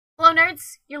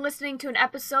nerds! You're listening to an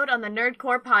episode on the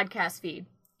Nerdcore podcast feed.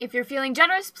 If you're feeling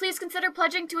generous, please consider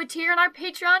pledging to a tier on our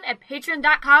Patreon at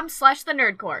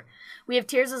patreon.com/thenerdcore. We have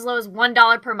tiers as low as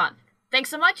 $1 per month. Thanks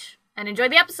so much, and enjoy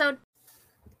the episode!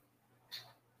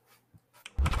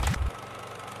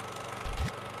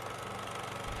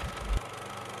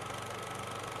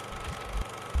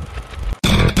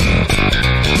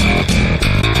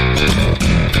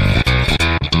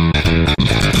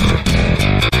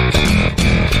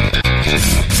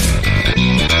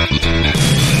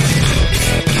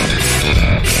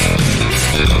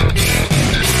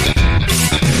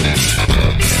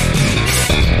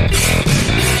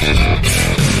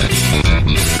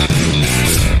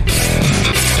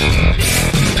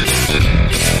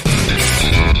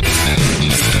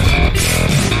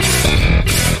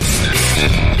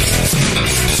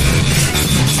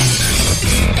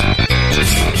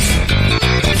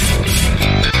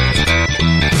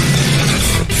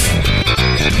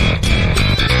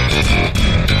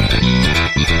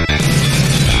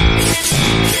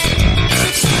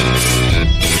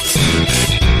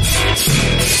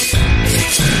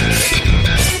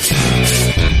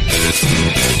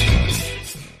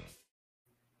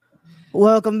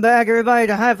 Welcome back, everybody,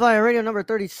 to High Flyer Radio number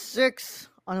 36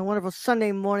 on a wonderful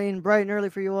Sunday morning, bright and early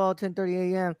for you all,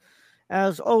 10:30 a.m.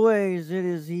 As always, it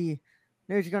is the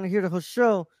Nerds You're Gonna Hear the whole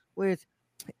show with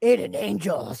Aiden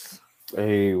Angels.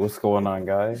 Hey, what's going on,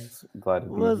 guys? Glad to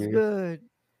be What's here. good?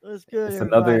 What's good?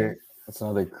 It's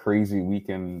another crazy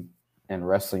weekend in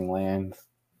wrestling land.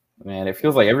 Man, it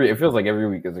feels like every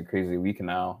week is a crazy week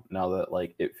now. Now that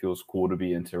like it feels cool to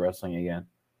be into wrestling again.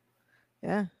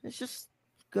 Yeah, it's just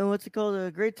what's it called?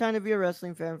 A great time to be a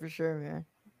wrestling fan for sure, man.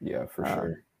 Yeah, for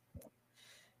sure.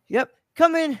 Yep.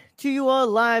 Coming to you all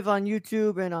live on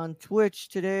YouTube and on Twitch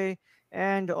today.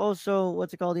 And also,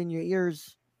 what's it called, in your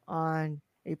ears on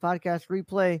a podcast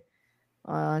replay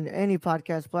on any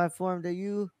podcast platform that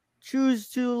you choose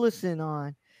to listen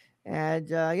on.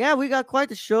 And yeah, we got quite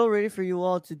the show ready for you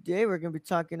all today. We're going to be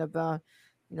talking about,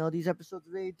 these episodes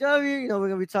of AEW. We're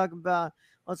going to be talking about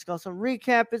what's called some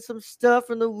recap and some stuff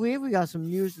from the week. We got some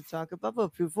news to talk about.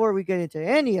 But before we get into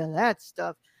any of that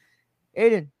stuff,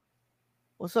 Aiden,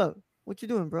 what's up? What you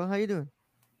doing, bro? How you doing?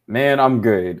 Man, I'm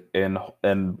good. And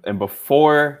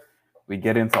before we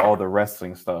get into all the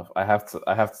wrestling stuff, I have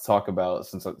to talk about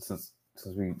since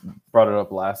we brought it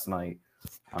up last night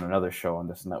on another show on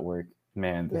this network.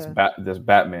 Man, this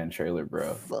Batman trailer,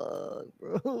 bro. Fuck,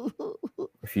 bro.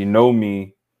 If you know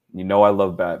me, you know I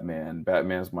love Batman.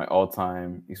 Batman's my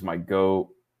all-time. He's my GOAT.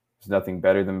 There's nothing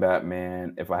better than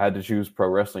Batman. If I had to choose pro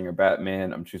wrestling or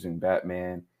Batman, I'm choosing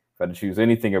Batman. If I had to choose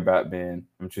anything or Batman,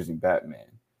 I'm choosing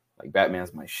Batman. Like,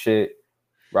 Batman's my shit.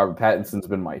 Robert Pattinson's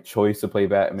been my choice to play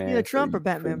Batman. Yeah, Trump or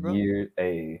Batman, bro?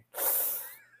 Hey.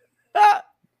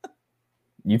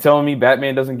 You telling me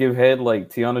Batman doesn't give head like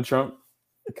Tiana Trump?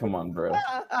 Come on, bro.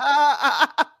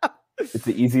 It's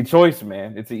an easy choice,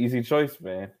 man.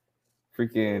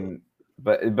 Freaking,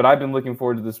 but I've been looking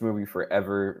forward to this movie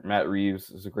forever. Matt Reeves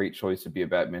is a great choice to be a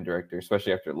Batman director,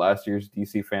 especially after last year's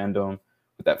DC fandom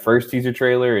with that first teaser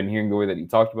trailer and hearing the way that he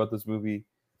talked about this movie.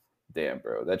 Damn,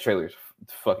 bro, that trailer is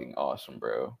fucking awesome,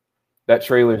 bro. That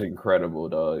trailer is incredible,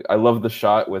 dog. I love the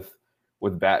shot with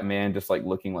Batman just like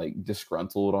looking like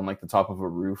disgruntled on like the top of a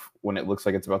roof when it looks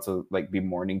like it's about to like be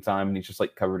morning time and he's just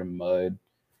like covered in mud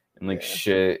and like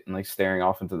shit and like staring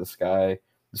off into the sky.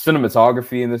 The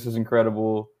cinematography in this is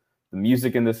incredible. The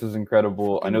music in this is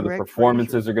incredible. I know the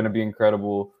performances are going to be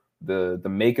incredible. The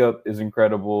makeup is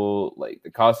incredible. Like,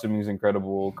 the costuming is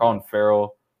incredible. Colin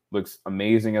Farrell looks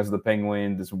amazing as the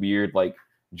Penguin. This weird like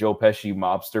Joe Pesci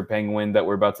mobster Penguin that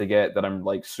we're about to get that I'm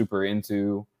like super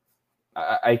into.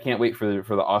 I can't wait for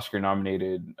the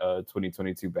Oscar-nominated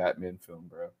 2022 Batman film,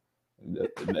 bro.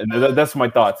 And that's my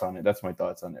thoughts on it. That's my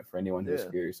thoughts on it for anyone who's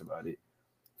curious about it.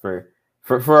 For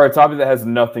our topic that has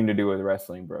nothing to do with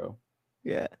wrestling, bro.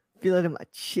 Yeah, feel it in my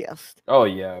chest. Oh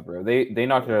yeah, bro. They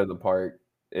knocked it out of the park.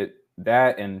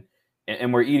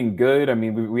 And we're eating good. I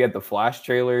mean, we had the Flash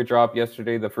trailer drop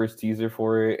yesterday, the first teaser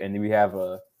for it, and we have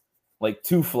like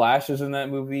two Flashes in that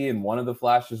movie, and one of the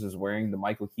Flashes is wearing the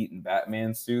Michael Keaton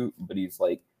Batman suit, but he's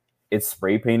like, it's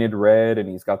spray painted red, and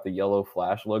he's got the yellow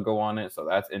Flash logo on it, so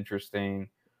that's interesting.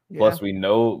 Yeah. Plus, we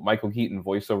know Michael Keaton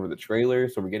voiced over the trailer,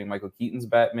 so we're getting Michael Keaton's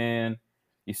Batman.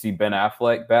 You see Ben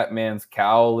Affleck, Batman's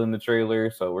cowl in the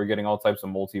trailer, so we're getting all types of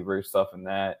multiverse stuff in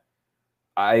that.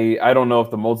 I don't know if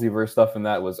the multiverse stuff in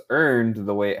that was earned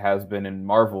the way it has been in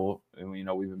Marvel. And,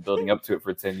 we've been building up to it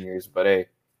for 10 years, but hey,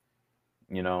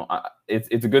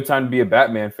 it's a good time to be a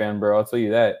Batman fan, bro. I'll tell you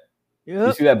that. Yep.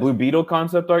 You see that Blue Beetle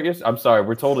concept art yesterday? I'm sorry,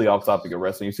 we're totally off topic of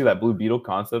wrestling. You see that Blue Beetle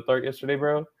concept art yesterday,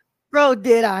 bro? Bro,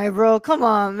 did I, bro? Come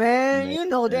on, man. Man, You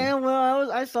know damn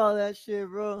well I saw that shit,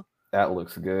 bro. that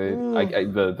looks good. Ooh.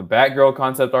 The Batgirl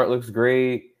concept art looks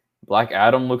great. Black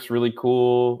Adam looks really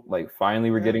cool. Like,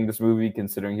 finally, we're getting this movie,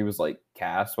 considering he was like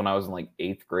cast when I was in like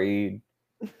 8th grade.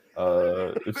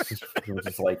 It's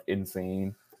just like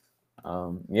insane.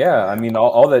 Yeah, I mean,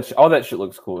 all that shit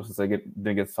looks cool since I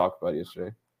didn't get to talk about it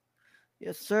yesterday.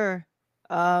 Yes, sir.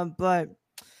 But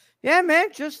yeah,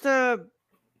 man, just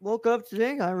woke up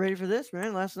today, got ready for this,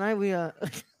 man. Last night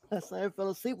last night I fell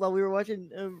asleep while we were watching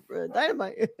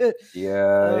Dynamite.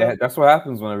 Yeah, that's what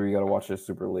happens whenever you gotta watch this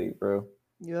super late, bro.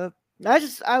 Yep.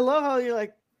 I love how you're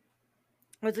like,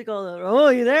 what's it called? Oh,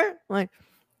 you there? I'm like,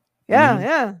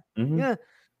 yeah. I'm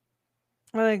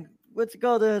like, what's it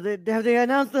called? Have they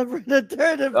announced the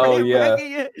third bracket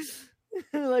yet?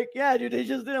 Like, yeah, dude, they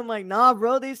just did. I'm like, nah,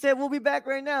 bro. They said we'll be back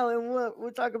right now and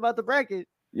we'll talk about the bracket.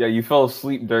 Yeah, you fell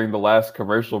asleep during the last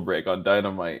commercial break on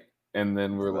Dynamite, and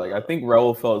then we're like, I think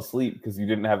Raul fell asleep because you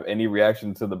didn't have any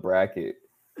reaction to the bracket.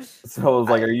 So I was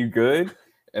like, are you good?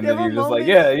 And then you're just like,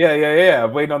 yeah,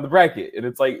 I'm waiting on the bracket. And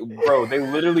it's like, bro, they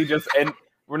literally just end.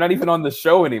 We're not even on the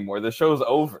show anymore. The show's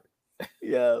over.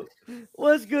 Yeah.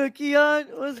 What's good, Keon?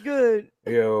 What's good?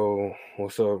 Yo,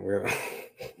 what's up, bro?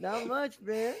 Not much,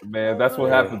 man. Man, that's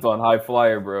what happens on High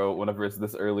Flyer, bro. Whenever it's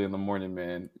this early in the morning,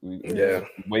 man. We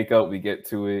wake up, we get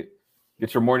to it.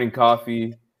 Get your morning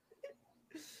coffee.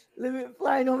 Limit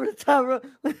flying over the top, bro.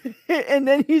 And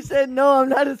then he said, no, I'm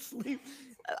not asleep.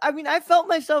 I mean, I felt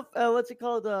myself, what's it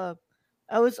called? I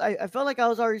felt like I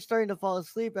was already starting to fall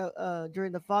asleep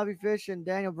during the Bobby Fish and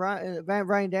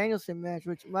Bryan Danielson match,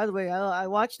 which, by the way, I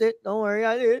watched it. Don't worry,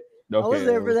 I did. Okay, I was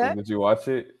there for that. Did you watch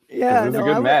it? Yeah, it was a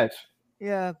good match.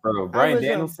 Yeah, bro. Bryan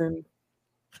Danielson.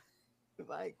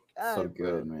 My God, so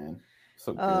good, man.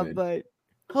 So good. But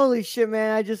holy shit,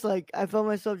 man! I felt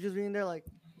myself just being there, like.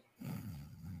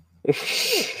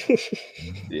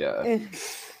 Yeah.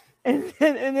 And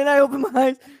then I open my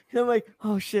eyes and I'm like,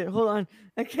 oh shit, hold on,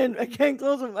 I can't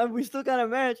close them. We still got a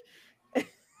match. And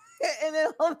then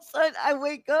all of a sudden I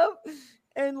wake up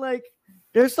and like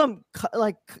there's some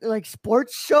like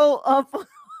sports show up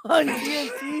on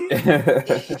TNT.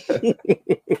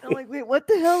 I'm like, wait, what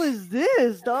the hell is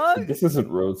this, dog? This isn't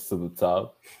Roads to the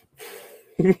Top.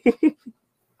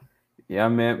 Yeah,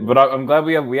 man. But I'm glad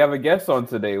we have a guest on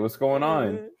today. What's going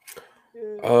on?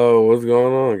 Oh, what's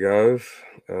going on, guys?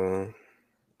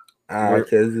 I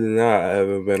kid you not, I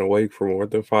haven't been awake for more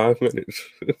than 5 minutes.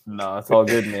 No, it's all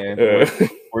good, man.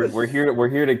 We're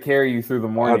here to carry you through the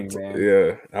morning, man.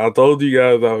 Yeah, I told you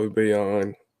guys I would be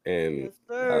on, and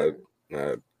yeah.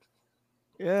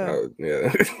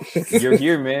 You're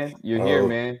here, man. You're here,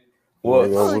 man.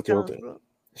 Well,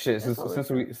 shit.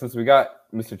 Since we got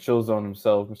Mr. Chillzone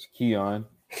himself, Mr. Keon,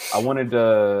 I wanted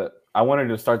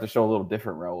to start the show a little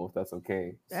different, Raul, if that's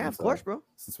okay. Yeah, of course, bro.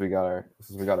 Since we got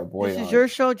our boy. This is your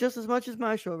show just as much as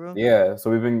my show, bro. Yeah, so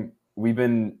we've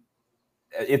been.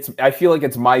 I feel like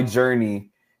it's my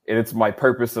journey and it's my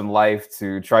purpose in life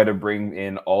to try to bring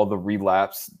in all the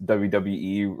relapsed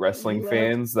WWE wrestling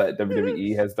fans that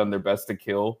WWE has done their best to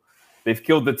kill. They've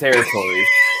killed the territory.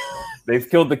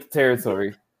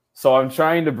 So I'm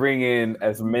trying to bring in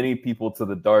as many people to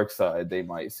the dark side, they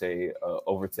might say,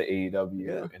 over to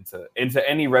AEW, into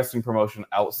any wrestling promotion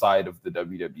outside of the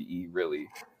WWE, really.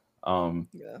 And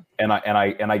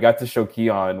I got to show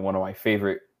Keon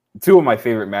two of my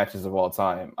favorite matches of all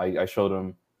time. I showed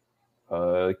him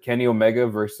Kenny Omega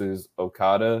versus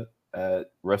Okada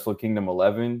at Wrestle Kingdom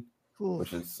 11,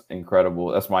 which is incredible.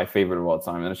 That's my favorite of all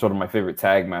time. And I showed him my favorite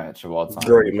tag match of all time.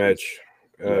 Great match,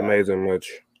 amazing match.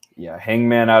 Yeah,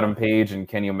 Hangman Adam Page and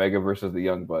Kenny Omega versus the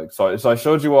Young Bucks. So I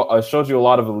showed you a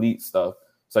lot of elite stuff.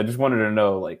 So I just wanted to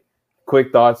know, like,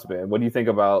 quick thoughts, man. What do you think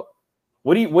about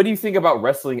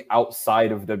wrestling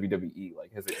outside of WWE?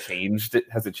 Like, has it changed it?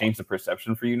 Has it changed the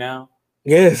perception for you now?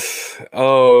 Yes.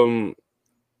 Funny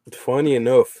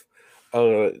enough,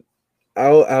 I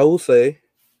will say,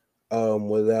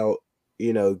 without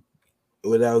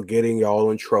getting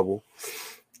y'all in trouble,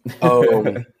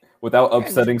 without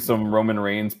upsetting some Roman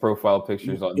Reigns profile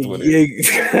pictures on Twitter.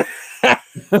 Yeah.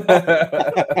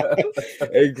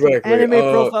 Exactly. Anime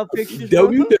profile pictures.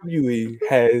 WWE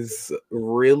has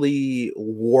really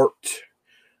warped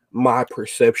my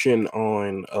perception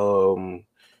on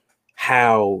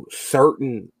how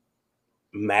certain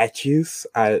matches.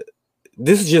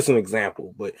 This is just an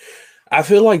example, but I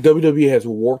feel like WWE has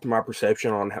warped my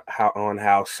perception on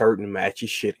how certain matches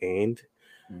should end.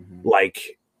 Mm-hmm.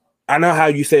 Like, I know how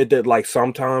you said that, like,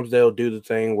 sometimes they'll do the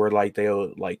thing where, like,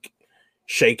 they'll, like,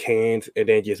 shake hands, and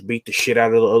then just beat the shit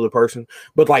out of the other person.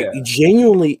 But like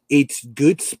genuinely, it's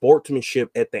good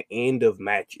sportsmanship at the end of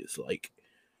matches. Like,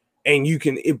 and you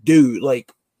can, dude,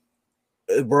 like,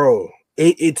 bro,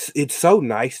 it's so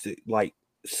nice to like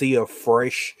see a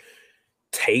fresh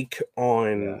take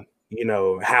on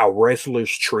how wrestlers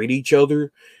treat each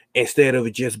other instead of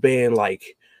it just being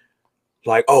like,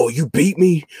 oh, you beat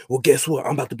me. Well, guess what?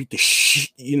 I'm about to beat the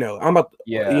shit. I'm about.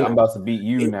 I'm about to beat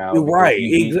you now. Right.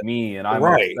 You beat me, and I'm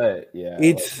upset. Yeah.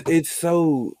 It's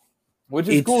so. Which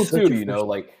is cool too.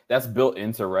 Like that's built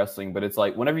into wrestling, but it's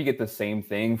like whenever you get the same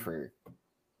thing for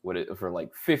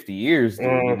like 50 years, dude,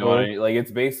 you know what I mean? Like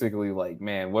it's basically like,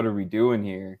 man, what are we doing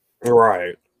here?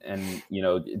 Right. And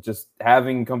just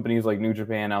having companies like New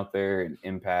Japan out there and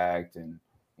Impact and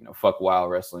fuck WoW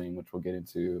Wrestling, which we'll get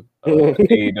into,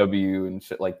 AEW and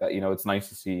shit like that. It's nice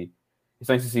to see. It's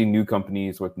nice to see new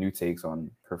companies with new takes on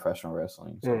professional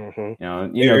wrestling. So,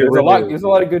 there's a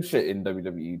lot of good shit in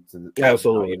WWE.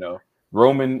 Absolutely.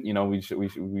 Roman.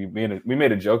 We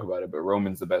made a joke about it, but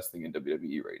Roman's the best thing in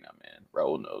WWE right now, man.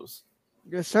 Raul knows.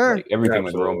 Yes, sir. Like, everything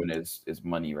with Roman is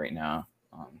money right now.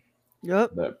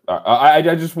 Yep. But I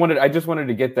just wanted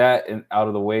to get that out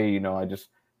of the way.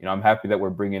 I'm happy that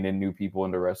we're bringing in new people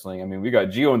into wrestling. I mean, we got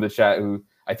Gio in the chat who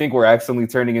I think we're accidentally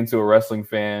turning into a wrestling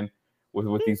fan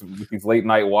with these late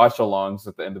night watch alongs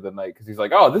at the end of the night because he's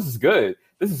like, oh, this is good.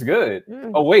 This is good.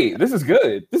 Oh wait, this is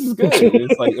good. This is good.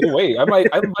 It's like, oh, wait, I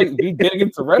might be getting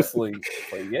into wrestling.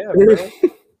 It's like, yeah, bro, that's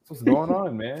what's going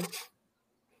on, man.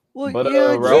 Well, but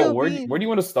Raul, where do you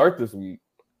want to start this week?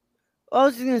 I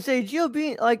was just gonna say, Gio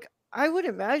being like, I would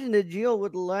imagine that Gio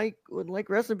would like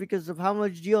wrestling because of how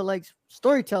much Gio likes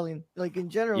storytelling, like in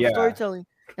general, storytelling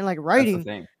and like writing. That's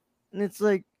the thing. And it's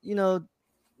like,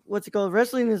 what's it called?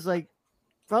 Wrestling is like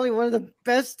probably one of the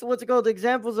best,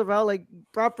 examples of how like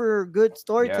proper good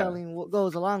storytelling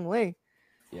goes a long way.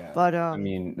 Yeah. But I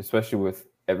mean, especially with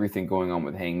everything going on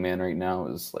with Hangman right now,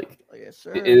 is like, yes,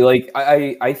 sir.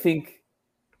 I think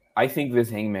this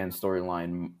Hangman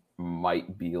storyline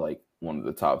might be like one of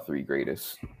the top 3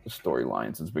 greatest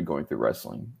storylines that's been going through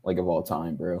wrestling, like of all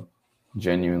time, bro.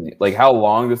 Genuinely, like how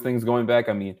long this thing's going back.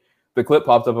 I mean, the clip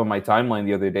popped up on my timeline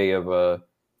the other day of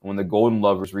when the Golden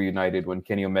Lovers reunited, when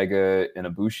Kenny Omega and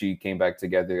Ibushi came back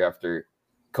together after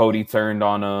Cody turned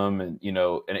on him, and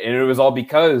and it was all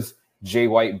because Jay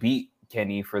White beat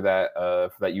Kenny for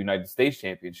that United States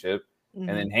Championship, and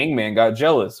then Hangman got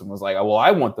jealous and was like, well,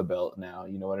 I want the belt now.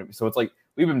 You know what I mean? So it's like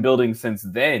we've been building since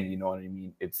then. You know what I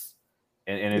mean? It's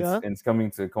it's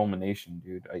coming to culmination,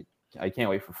 dude. I can't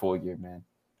wait for Full Gear, man.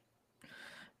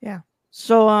 Yeah.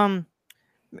 So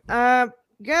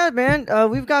yeah, man.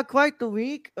 We've got quite the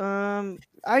week.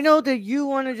 I know that you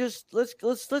want to just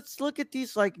let's look at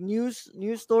these like news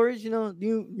stories.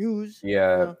 New news.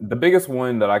 Yeah, the biggest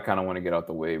one that I kind of want to get out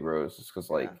the way, bro, is just because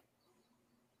like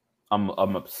I'm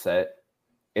upset.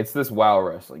 It's this WoW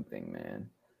Wrestling thing, man.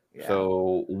 Yeah.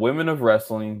 So Women of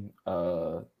Wrestling,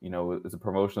 it's a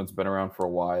promotion that's been around for a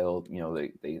while.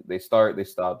 They start, they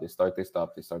stop, they start, they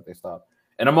stop, they start, they stop.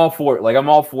 And I'm all for it. Like I'm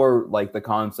all for like the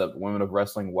concept, Women of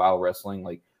Wrestling, WoW Wrestling.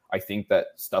 Like I think that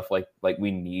stuff like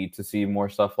we need to see more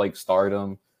stuff like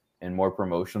Stardom and more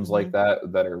promotions like that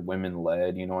are women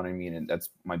led. You know what I mean? And that's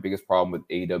my biggest problem with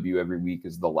AEW every week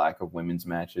is the lack of women's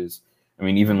matches. I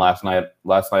mean, even last night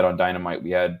on Dynamite,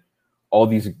 we had all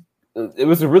these. It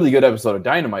was a really good episode of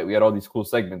Dynamite. We had all these cool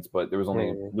segments, but there was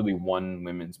only really one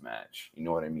women's match. You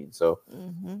know what I mean? So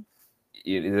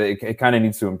it kind of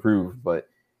needs to improve. But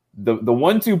the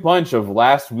 1-2 punch of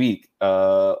last week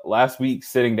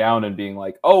sitting down and being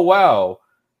like, oh wow,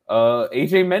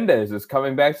 AJ Mendez is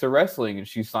coming back to wrestling and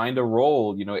she signed a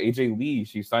role. AJ Lee,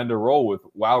 she signed a role with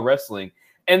WoW Wrestling.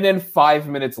 And then 5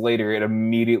 minutes later, it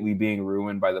immediately being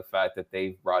ruined by the fact that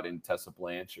they brought in Tessa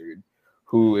Blanchard,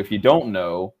 who, if you don't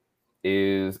know,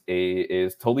 is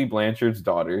Tully Blanchard's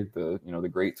daughter, the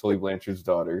great Tully Blanchard's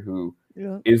daughter, who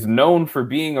is known for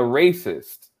being a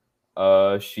racist.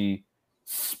 She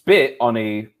spit on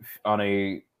a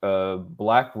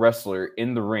black wrestler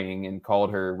in the ring and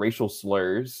called her racial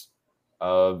slurs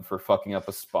for fucking up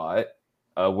a spot,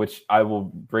 which I will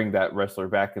bring that wrestler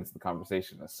back into the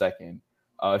conversation in a second.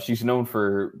 She's known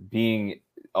for being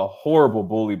a horrible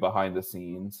bully behind the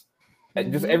scenes.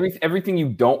 Just everything you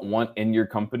don't want in your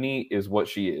company is what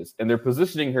she is. And they're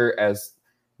positioning her as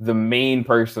the main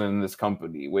person in this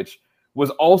company, which was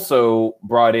also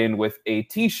brought in with a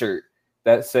t-shirt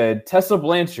that said, Tessa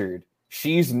Blanchard,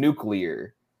 she's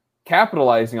nuclear,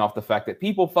 capitalizing off the fact that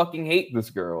people fucking hate this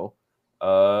girl.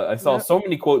 I saw so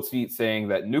many quote tweets saying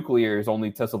that nuclear is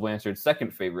only Tessa Blanchard's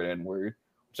second favorite N-word,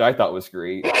 which I thought was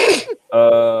great.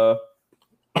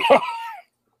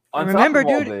 on remember, top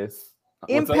of all dude, this,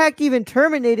 Impact even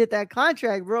terminated that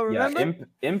contract, bro. Remember? Yeah,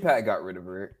 Impact got rid of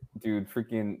her, dude.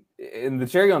 Freaking, and the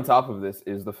cherry on top of this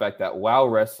is the fact that WoW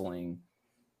Wrestling,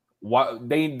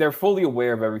 they're fully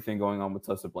aware of everything going on with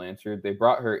Tessa Blanchard. They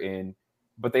brought her in,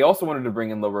 but they also wanted to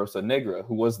bring in La Rosa Negra,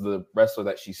 who was the wrestler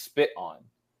that she spit on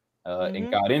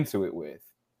and got into it with.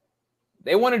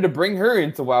 They wanted to bring her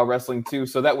into WoW Wrestling too,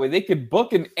 so that way they could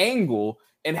book an angle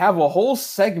and have a whole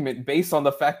segment based on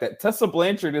the fact that Tessa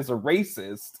Blanchard is a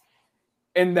racist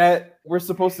and that we're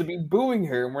supposed to be booing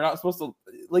her and we're not supposed to,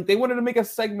 like, they wanted to make a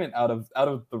segment out of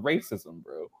the racism,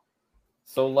 bro.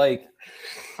 So like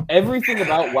everything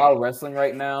about WoW Wrestling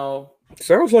right now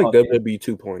sounds like WWE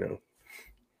 2.0.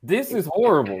 This is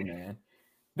horrible, man.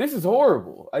 This is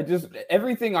horrible.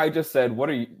 Everything I just said, what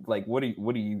do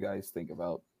you guys think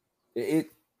about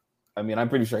it? I mean, I'm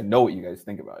pretty sure I know what you guys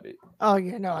think about it. Oh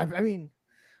yeah, no, I mean,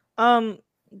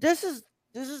 this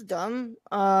is dumb.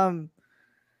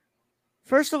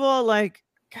 First of all, like,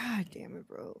 god damn it,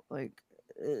 bro. Like,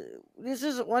 this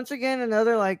is once again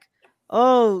another like,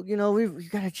 oh, you know,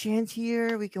 we've got a chance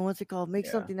here. We can make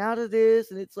something out of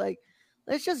this, and it's like,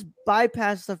 let's just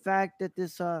bypass the fact that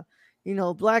this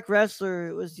black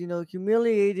wrestler was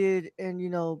humiliated and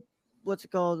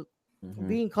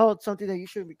being called something that you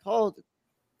shouldn't be called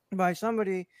by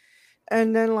somebody,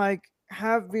 and then like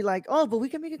be like, oh, but we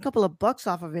can make a couple of bucks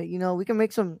off of it. We can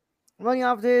make some money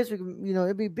off this. We can,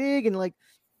 it'd be big, and like,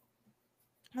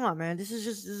 come on, man, this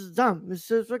is dumb. It's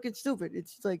so fucking stupid.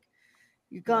 It's like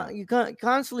you can't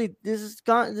constantly. This is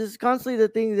constantly the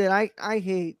thing that I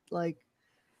hate. Like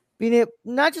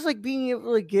not just like being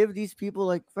able to give these people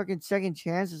like fucking second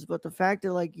chances, but the fact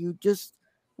that like you just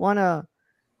want to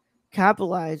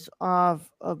capitalize off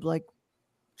of like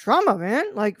trauma,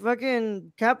 man. Like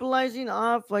fucking capitalizing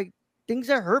off like things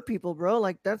that hurt people, bro.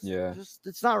 Like that's just,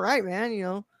 it's not right,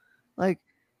 man. Like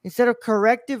instead of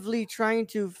correctively trying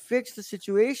to fix the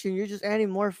situation, you're just adding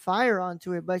more fire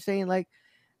onto it by saying like,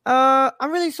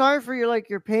 I'm really sorry for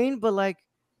your pain, but like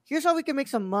here's how we can make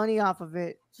some money off of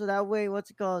it. So that way,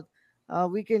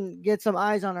 we can get some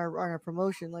eyes on our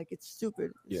promotion. Like it's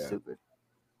stupid. It's stupid.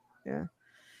 Yeah.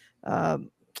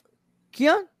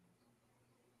 Keon?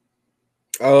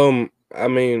 I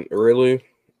mean, really,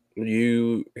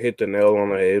 you hit the nail on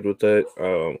the head with that.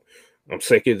 I'm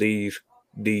sick of these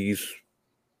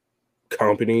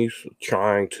companies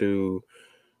trying to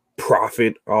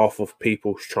profit off of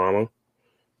people's trauma.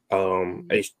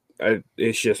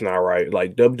 It's just not right.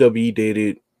 Like WWE did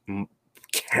it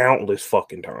countless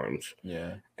fucking times.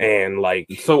 Yeah. And like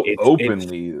so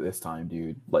openly this time,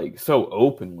 dude. Like so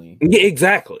openly. Yeah,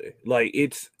 exactly. Like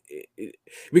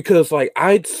because like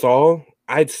I saw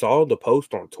the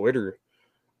post on Twitter.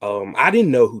 I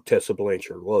didn't know who Tessa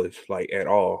Blanchard was like at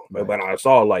all, right. But I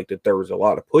saw like that there was a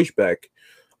lot of pushback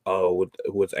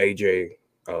with AJ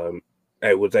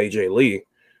Lee.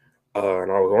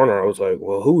 And I was wondering, I was like,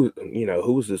 well, who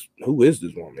is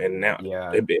this woman? And now,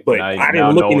 but I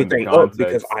didn't look anything up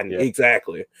because I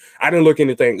didn't look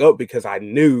anything up because I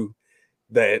knew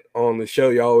that on the show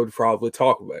y'all would probably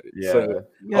talk about it. Yeah. So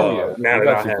now that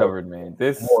I have covered, man.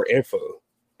 This more info.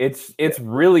 It's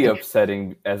really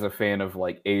upsetting as a fan of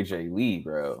like AJ Lee,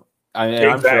 bro.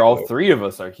 I'm sure all three of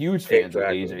us are huge fans of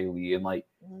AJ Lee, and like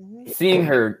seeing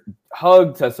her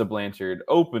hug Tessa Blanchard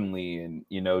openly, and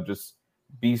just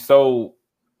be so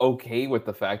okay with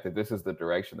the fact that this is the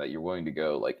direction that you're willing to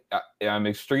go. Like I'm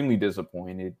extremely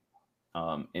disappointed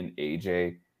in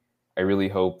AJ. I really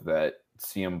hope that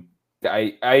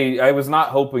I was not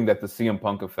hoping that the CM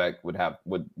Punk effect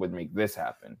would make this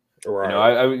happen.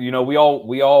 Right. We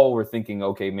all were thinking,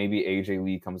 okay, maybe AJ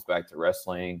Lee comes back to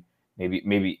wrestling.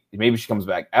 Maybe she comes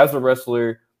back as a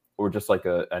wrestler or just like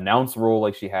a announce role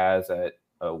like she has at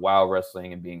WoW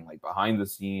Wrestling and being like behind the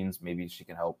scenes. Maybe she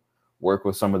can help work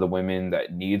with some of the women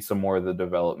that need some more of the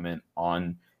development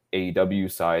on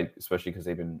AEW side, especially because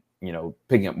they've been,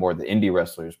 picking up more of the indie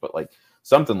wrestlers. But like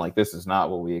something like this is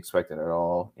not what we expected at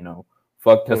all.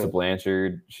 Fuck Tessa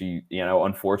Blanchard. She,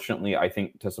 unfortunately, I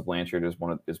think Tessa Blanchard is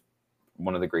one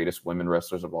of the greatest women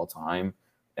wrestlers of all time.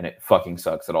 And it fucking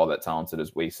sucks that all that talent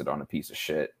is wasted on a piece of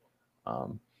shit.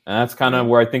 And that's kind of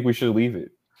where I think we should leave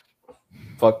it.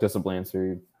 Fuck Tessa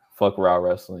Blanchard. Fuck WoW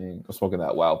Wrestling. I'm smoking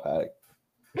that WoW pack.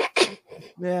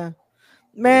 Yeah,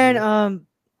 man.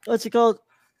 What's it called?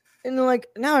 And then, like,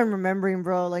 now I'm remembering,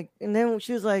 bro. Like, and then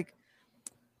she was like,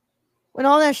 when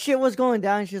all that shit was going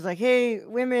down, she was like, "Hey,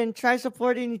 women, try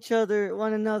supporting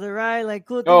one another, right? Like,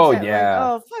 cool things." Oh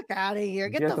yeah. Like, fuck out of here!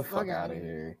 Get the fuck out of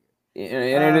here!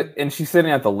 And she's sitting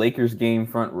at the Lakers game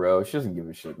front row. She doesn't give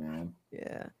a shit, man.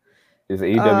 Yeah. Is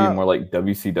AEW more like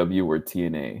WCW or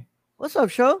TNA? What's up,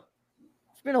 show?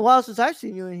 It's been a while since I've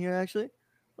seen you in here, actually.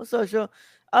 What's up, show?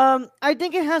 I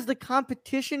think it has the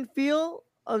competition feel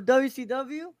of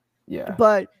WCW, Yeah.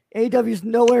 but AEW is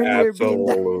nowhere near being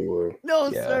that. Absolutely. No,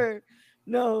 Yeah. sir.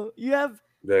 No, you have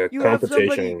The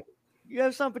somebody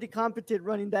competition. competent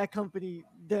running that company.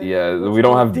 Then Yeah, what's we it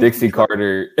don't called? have Dixie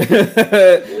Carter.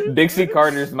 Dixie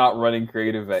Carter's not running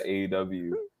creative at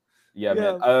AEW. Yeah,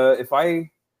 man. If I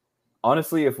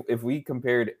honestly, if we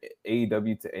compared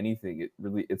AEW to anything,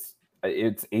 it's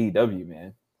AEW,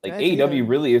 man. Like That's AEW AEW.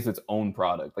 really is its own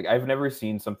product. Like I've never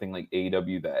seen something like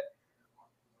AEW that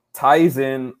ties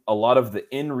in a lot of the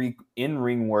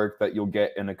in-ring work that you'll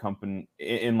get in a company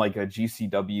in like a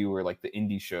GCW or like the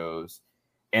indie shows,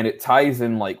 and it ties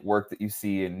in like work that you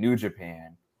see in New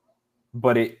Japan,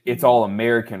 but it's all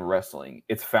American wrestling.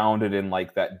 It's founded in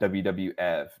like that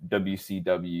WWF,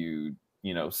 WCW,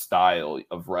 style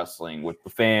of wrestling with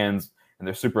the fans, and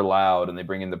they're super loud and they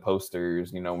bring in the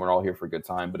posters, we're all here for a good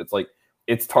time, but it's like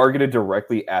it's targeted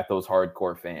directly at those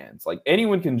hardcore fans. Like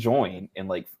anyone can join and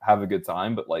like have a good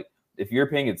time, but like if you're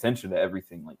paying attention to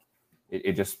everything, like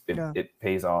it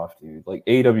pays off, dude. Like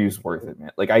AEW is worth it,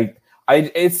 man. Like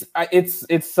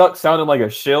it sucks sounding like a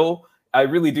shill. I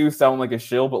really do sound like a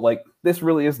shill, but like this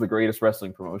really is the greatest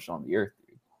wrestling promotion on the earth,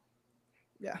 dude.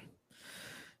 Yeah.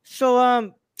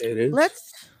 So It is.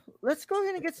 let's go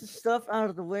ahead and get some stuff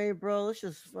out of the way, bro. Let's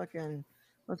just fucking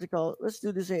what's it called? Let's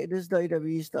do this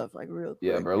WWE stuff like real quick.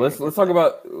 Yeah, bro. Let's talk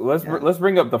about let's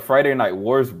bring up the Friday Night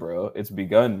Wars, bro. It's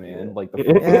begun, man. Yeah. Like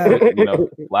the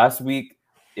last week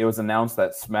it was announced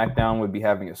that SmackDown would be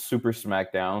having a Super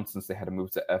SmackDown since they had to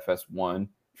move to FS1.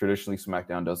 Traditionally,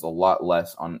 SmackDown does a lot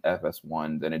less on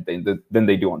FS1 than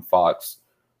they do on Fox.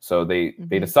 So they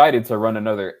decided to run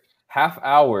another half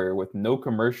hour with no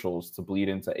commercials to bleed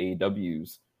into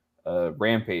AEW's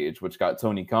Rampage, which got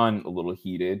Tony Khan a little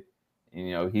heated.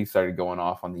 And, he started going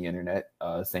off on the internet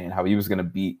saying how he was going to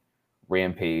beat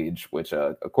Rampage, which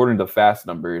according to Fast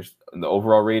numbers and the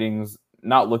overall ratings,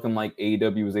 not looking like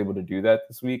AEW was able to do that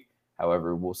this week.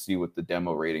 However, we'll see what the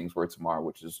demo ratings were tomorrow,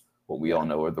 which is what we all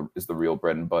know is the real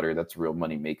bread and butter. That's a real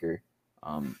money maker.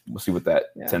 We'll see what that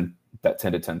 10 to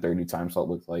 10:30 time slot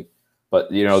looks like.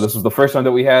 But this was the first time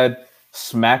that we had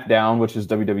SmackDown, which is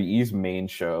WWE's main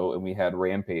show, and we had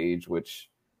Rampage, which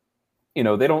they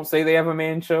don't say they have a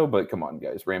main show, but come on,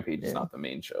 guys, Rampage is not the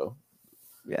main show.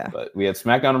 Yeah. But we had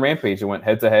SmackDown and Rampage. It went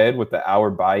head to head with the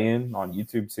hour buy-in on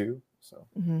YouTube too. So.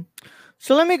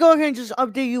 So let me go ahead and just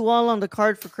update you all on the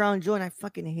card for Crown Jewel. And I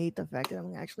fucking hate the fact that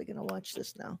I'm actually gonna watch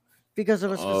this now because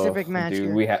of a specific match.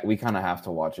 Dude, here. we kind of have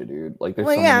to watch it, dude. Like there's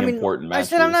so many important matches. I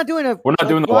said I'm not doing We're not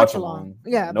doing the watch along.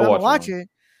 Yeah, but I'm gonna watch it.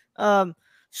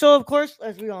 So of course,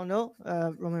 as we all know,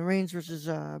 Roman Reigns versus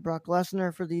Brock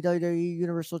Lesnar for the WWE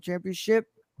Universal Championship.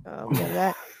 We have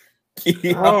that.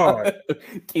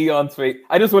 Keon's face.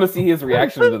 I just want to see his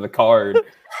reaction to the card.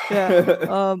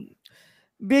 Yeah.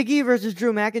 Big E versus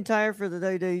Drew McIntyre for the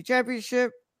WWE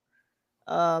Championship.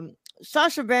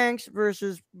 Sasha Banks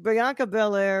versus Bianca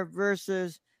Belair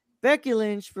versus Becky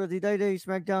Lynch for the WWE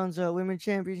SmackDown's Women's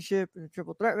Championship in a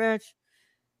triple threat match.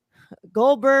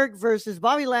 Goldberg versus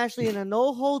Bobby Lashley in a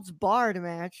no holds barred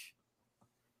match.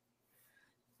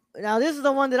 Now this is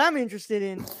the one that I'm interested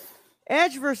in.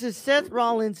 Edge versus Seth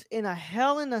Rollins in a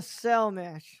Hell in a Cell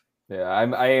match. Yeah,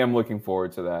 I am looking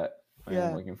forward to that. I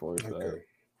am looking forward to that.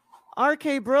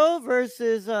 RK Bro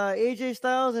versus AJ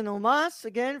Styles and Omos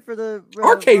again for the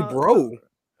RK Bro.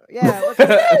 Yeah.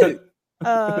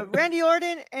 Randy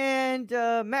Orton and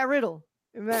Matt Riddle.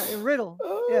 Riddle.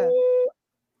 Yeah.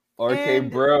 RK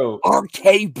Bro.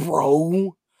 RK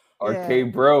Bro.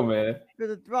 RK Bro, man. For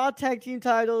the Raw Tag Team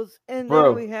titles. And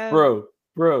bro, then we have bro.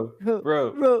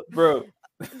 The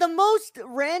most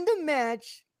random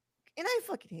match. And I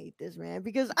fucking hate this, man,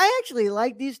 because I actually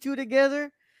like these two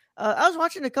together. I was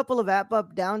watching a couple of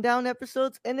Up Down Down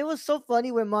episodes, and it was so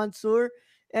funny when Mansoor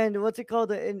and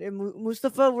and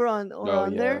Mustafa were on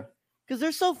there, because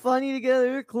they're so funny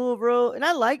together. They're cool, bro, and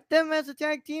I like them as a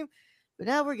tag team. But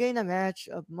now we're getting a match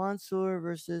of Mansoor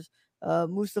versus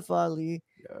Mustafa Ali.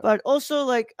 Yeah. But also,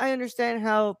 like, I understand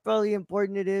how probably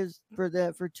important it is for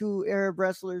two Arab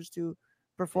wrestlers to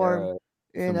perform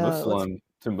to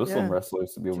Muslim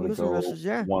wrestlers to be able to go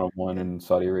one-on-one in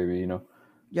Saudi Arabia.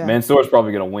 Yeah. Mansoor's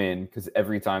probably gonna win because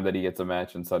every time that he gets a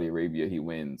match in Saudi Arabia, he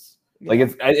wins. Yeah. Like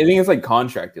I think it's like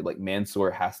contracted. Like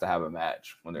Mansoor has to have a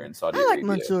match when they're in Saudi Arabia. I like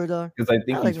Mansoor though because I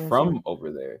think he's from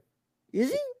over there.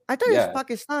 Is he? I thought he was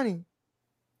Pakistani.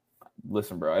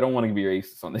 Listen, bro, I don't want to be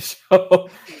racist on this show,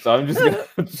 so I'm just gonna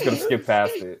skip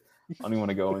past it. don't even want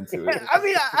to go into it. I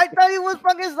mean, I thought he was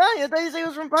Pakistani. I thought you said he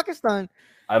was from Pakistan.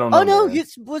 I don't know. Oh no, man. he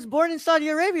was born in Saudi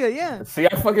Arabia. Yeah. See,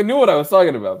 I fucking knew what I was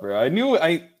talking about, bro. I know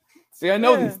Yeah.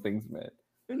 these things, man.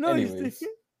 No,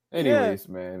 Anyways,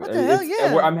 man. What the hell?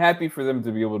 Yeah. I'm happy for them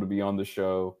to be able to be on the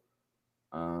show.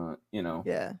 You know.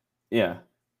 Yeah. Yeah.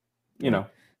 You know.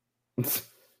 Yeah,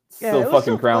 Still it was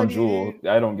fucking so crown funny, jewel. dude.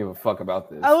 I don't give a fuck about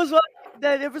this. I was watching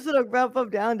that episode of Wrap Up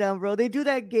Down Down, bro. They do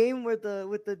that game with the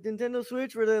Nintendo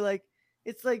Switch where they're like,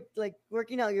 it's like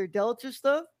working out your delts or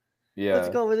stuff. Yeah. What's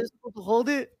it called? Where they're supposed to hold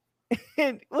it,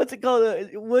 and what's it called?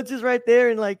 Woods is right there,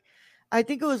 and like, I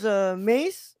think it was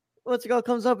Mace. What's it called?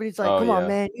 Comes up and he's like, Oh, "Come yeah. on,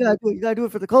 man, you gotta do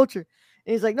it for the culture."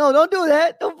 And he's like, "No, don't do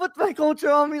that. Don't put my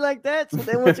culture on me like that." So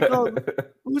then what's it called?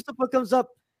 Mustafa comes up.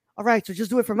 All right, so just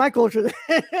do it for my culture.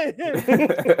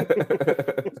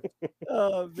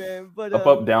 Oh man, but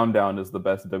Up Down Down is the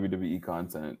best WWE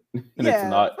content, and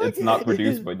Yeah, it's not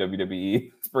produced by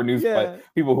WWE. It's produced Yeah. by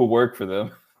people who work for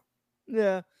them.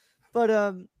 yeah, but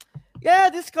yeah,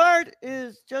 this card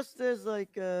is just as like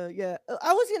yeah.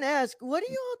 I was gonna ask, what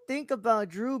do you all think about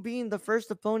Drew being the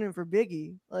first opponent for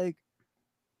Biggie? Like,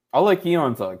 I like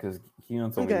Keon talk because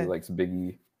Keon told me Okay. he likes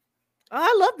Biggie.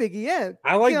 I love Biggie. Yeah,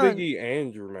 I like Keon- Biggie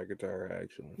and Drew McIntyre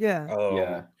actually. Yeah,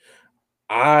 Yeah.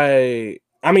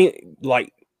 I mean,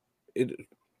 like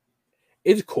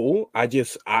it's cool. I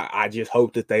just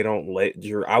hope that they don't let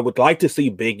Drew. I would like to see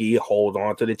Big E hold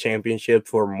on to the championship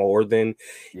for more than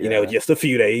Yeah. just a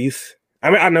few days.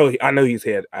 I mean, I know he's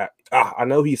had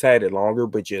it longer,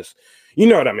 but just you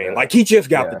know what I mean. Yeah. Like he just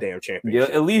got Yeah. the damn Yeah,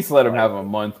 championship, at least let him have a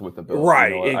month with the belt.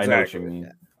 Right, You know, I know what exactly. you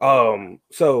mean.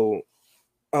 So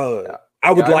Yeah.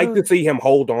 I would Yeah, I like really- to see him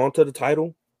hold on to the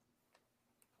title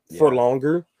for Yeah.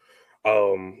 longer.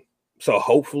 So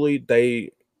hopefully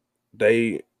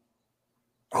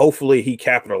hopefully he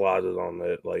capitalizes on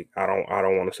that. Like I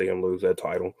don't want to see him lose that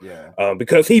title. Yeah.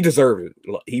 Because he deserves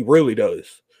it. He really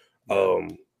does.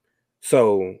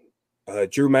 So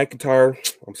Drew McIntyre,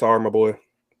 I'm sorry, my boy.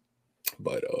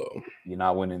 But You're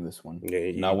not winning this one. yeah,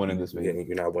 You're not winning this, yeah, baby.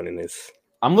 you're not winning this.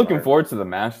 I'm looking Sorry. forward to the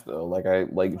match though. Like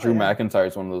Drew yeah. McIntyre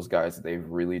is one of those guys that they've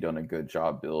really done a good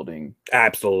job building.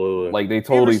 Absolutely. Like they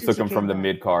totally since took he him from came the back.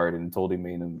 mid card and totally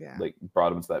made him Yeah. like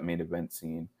brought him to that main event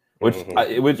scene, which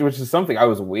Mhm. which is something I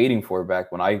was waiting for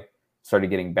back when I started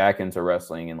getting back into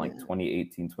wrestling in like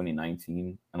 2018,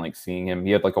 2019, and like seeing him.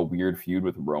 He had like a weird feud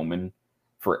with Roman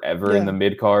forever in Yeah. the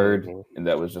mid card, Mhm. and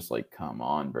that was just like, come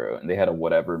on, bro. And they had a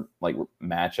whatever like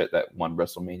match at that one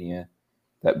WrestleMania,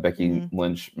 that Becky Mhm.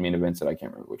 Lynch main event that I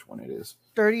can't remember which one it is.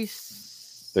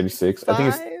 36. 36.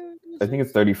 I think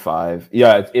it's 35.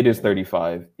 Yeah, it is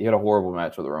 35. He had a horrible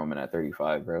match with Roman at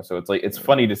 35, bro. So it's like it's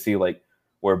funny to see like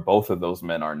where both of those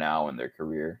men are now in their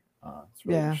career. It's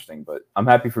really Yeah. interesting. But I'm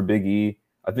happy for Big E.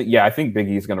 I think Big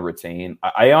E is going to retain.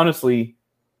 I honestly,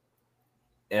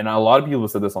 and a lot of people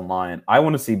said this online, I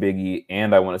want to see Big E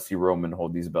and I want to see Roman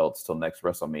hold these belts till next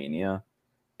WrestleMania.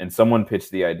 And someone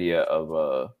pitched the idea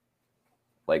of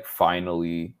like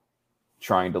finally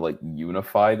trying to like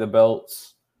unify the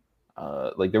belts.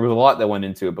 Like there was a lot that went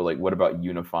into it, but like what about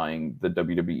unifying the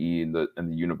WWE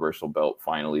and the Universal belt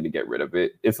finally to get rid of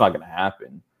it? It's not going to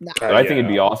happen. Nah. But I think it'd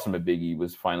be awesome if Big E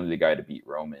was finally the guy to beat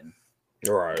Roman.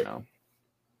 Right. You know?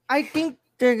 I think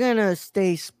they're gonna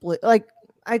stay split. Like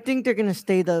I think they're gonna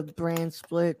stay the brand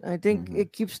split. I think Mhm.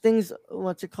 it keeps things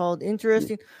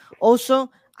interesting. Also,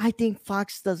 I think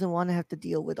Fox doesn't want to have to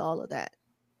deal with all of that.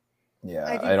 Yeah,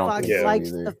 I think I don't Fox think so likes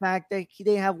either. the fact that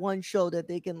they have one show that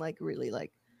they can like really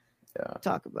like Yeah.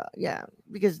 talk about. Yeah,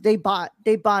 because they bought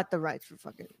the rights for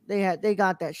fucking they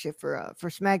got that shit for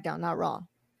SmackDown, not Raw.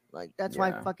 Like that's why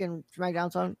Yeah. fucking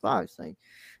SmackDown's on Fox. Like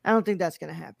I don't think that's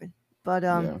gonna happen. But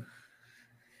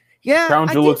yeah, Crown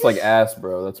I Jewel think looks like this- ass,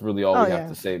 bro. That's really all Oh, we have yeah.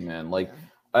 to say, man. Like,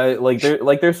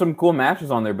 Yeah. there's some cool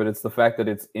matches on there, but it's the fact that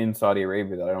it's in Saudi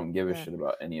Arabia that I don't give a Yeah. shit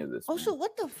about any of this. Also, man.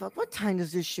 what the fuck? What time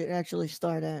does this shit actually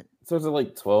start at? So it's at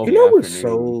like 12. You in know the what's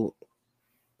afternoon. so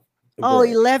Oh,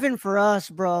 Bro, 11 for us,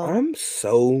 bro. I'm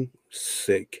so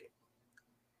sick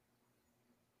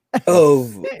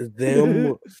of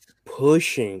them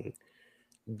pushing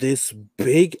this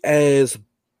big ass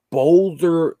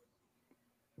boulder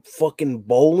fucking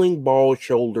bowling ball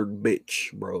shouldered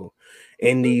bitch, bro,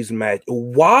 in these matches.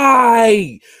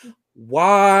 Why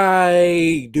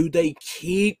do they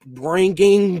keep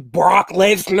bringing Brock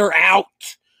Lesnar out?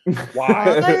 Oh,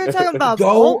 I thought you were talking about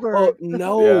Go Goldberg.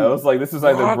 no. Yeah, I was like, this is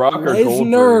either Brock or Goldberg.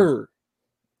 Lesnar.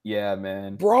 Yeah,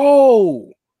 man. Bro,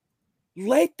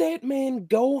 let that man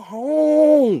go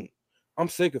home. I'm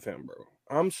sick of him, bro.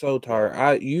 I'm so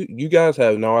tired. You guys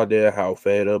have no idea how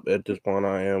fed up at this point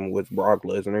I am with Brock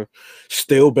Lesnar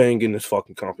still banging this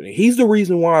fucking company. He's the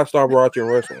reason why I stopped watching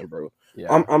wrestling, bro.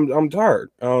 Yeah. I'm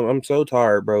tired. I'm so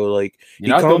tired, bro. Like You're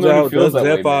he not the comes only one who out, feels does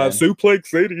that way, F5, man. Suplex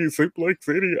City, Suplex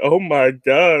City. Oh my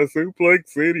god, Suplex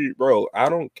City, bro. I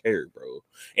don't care, bro.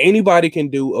 Anybody can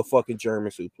do a fucking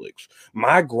German suplex.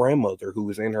 My grandmother, who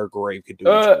is in her grave, could do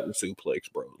a German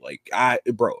suplex, bro. Like I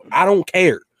don't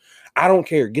care. I don't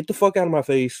care. Get the fuck out of my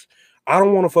face. I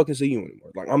don't want to fucking see you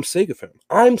anymore. Like, I'm sick of him.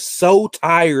 I'm so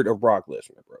tired of Brock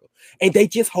Lesnar, bro. And they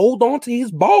just hold on to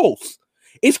his balls.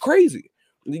 It's crazy.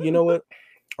 You know what?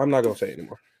 I'm not going to say it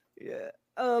anymore. Yeah.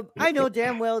 I know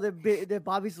damn well that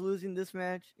Bobby's losing this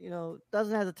match. You know,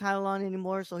 doesn't have the title on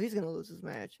anymore, so he's going to lose this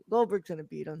match. Goldberg's going to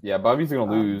beat him. Yeah, Bobby's going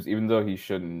to lose, even though he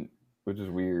shouldn't, which is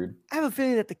weird. I have a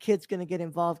feeling that the kid's going to get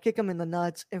involved, kick him in the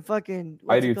nuts, and fucking,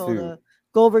 I do too.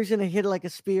 Goldberg's gonna hit like a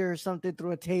spear or something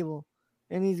through a table,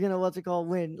 and he's gonna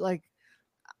win. Like,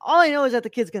 all I know is that the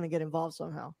kid's gonna get involved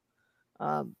somehow.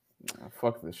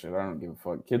 Fuck this shit. I don't give a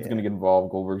fuck. Kid's gonna get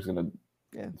involved. Goldberg's gonna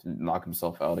knock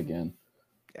himself out again.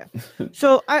 Yeah.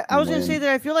 So I was gonna say that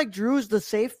I feel like Drew's the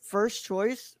safe first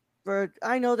choice, but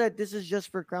I know that this is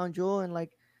just for Crown Jewel and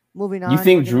like moving on. You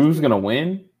think Drew's gonna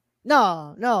win?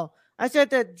 No. I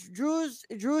said that Drew's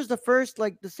the first,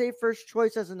 like the safe first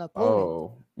choice as an opponent.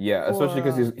 Oh, yeah, especially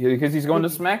because he's going to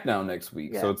SmackDown next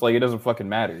week, so it's like it doesn't fucking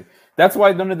matter. That's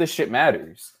why none of this shit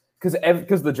matters.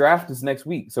 Because the draft is next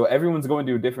week, so everyone's going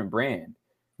to a different brand.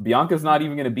 Bianca's not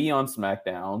even going to be on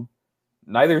SmackDown.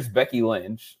 Neither is Becky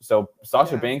Lynch. So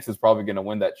Sasha Banks is probably going to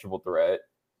win that triple threat.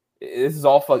 This is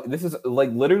all This is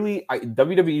like literally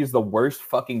WWE is the worst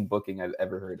fucking booking I've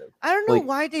ever heard of. I don't know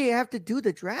why they have to do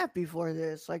the draft before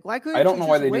this. Like, why couldn't I don't know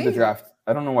why they do the draft.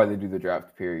 I don't know why they do the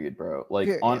draft. Period, bro.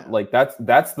 Like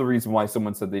that's the reason why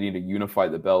someone said they need to unify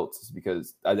the belts is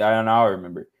because I now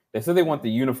remember they said they want to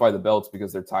unify the belts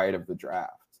because they're tired of the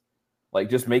draft. Like,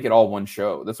 just make it all one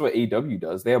show. That's what AEW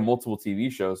does. They have multiple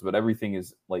TV shows, but everything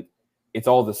is like it's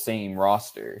all the same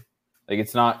roster. Like,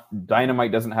 it's not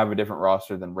Dynamite doesn't have a different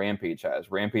roster than Rampage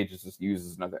has. Rampage just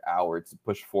uses another hour to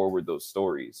push forward those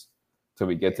stories till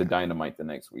we get to Dynamite the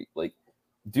next week. Like,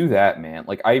 do that, man.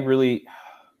 Like,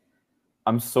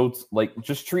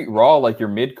 just treat Raw like your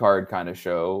mid card kind of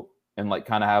show, and like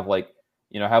kind of have like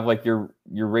your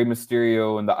Rey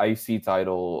Mysterio and the IC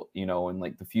title, and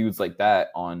like the feuds like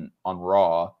that on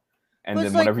Raw, and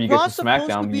then whenever you get to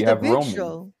SmackDown, you have Roman.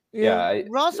 Show. Yeah,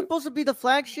 Raw's supposed to be the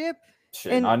flagship.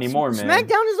 Shit, and not anymore, man.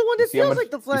 SmackDown is the one that feels like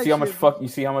the flagship. You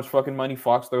see how much fucking money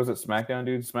Fox throws at SmackDown,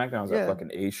 dude? SmackDown's a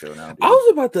fucking A show now, dude. I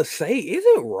was about to say,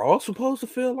 isn't Raw supposed to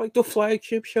feel like the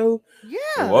flagship show?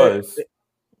 Yeah. It was.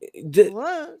 It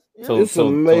was. Yeah. So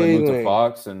they moved to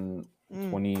Fox in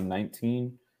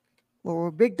 2019. Well,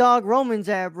 where Big Dog Roman's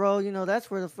at, bro. That's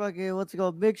where the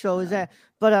fucking Big Show is at.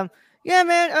 But yeah,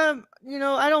 man.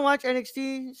 I don't watch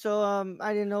NXT, so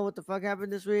I didn't know what the fuck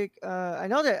happened this week. I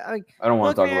know that. I don't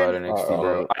want to talk about NXT,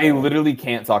 bro. I literally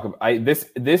can't talk about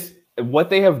this. What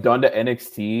they have done to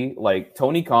NXT, like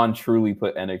Tony Khan truly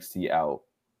put NXT out,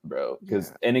 bro.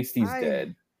 Because NXT's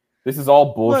dead. This is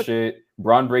all bullshit.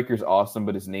 Braun Breaker's awesome,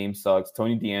 but his name sucks.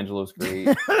 Tony D'Angelo's great,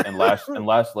 and Lash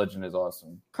Legend is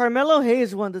awesome. Carmelo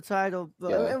Hayes won the title,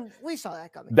 and we saw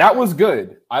that coming. That was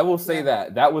good. I will say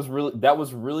that was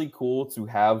really cool to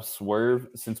have Swerve,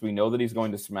 since we know that he's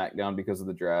going to SmackDown because of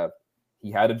the draft. He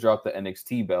had to drop the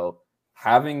NXT belt.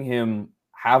 Having him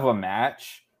have a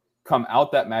match, come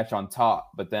out that match on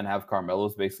top, but then have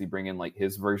Carmelo's basically bring in like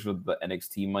his version of the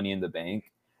NXT Money in the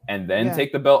Bank, and then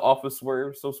take the belt off of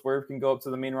Swerve so Swerve can go up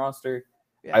to the main roster.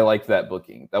 Yeah. I liked that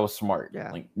booking. That was smart.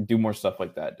 Yeah. Like, do more stuff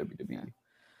like that, WWE. Yeah.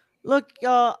 Look,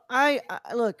 y'all, I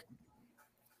look.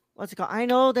 What's it called? I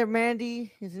know that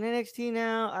Mandy is in NXT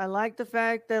now. I like the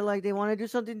fact that like they want to do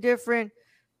something different,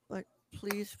 but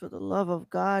please, for the love of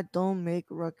God, don't make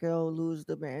Raquel lose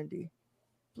the Mandy.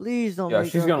 Please don't. Yeah,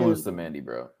 she's gonna lose the Mandy,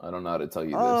 bro. I don't know how to tell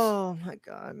you this. Oh my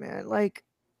God, man! Like,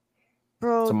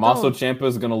 bro, Tommaso Ciampa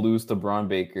is gonna lose to Braun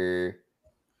Baker.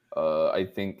 I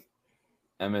think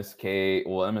MSK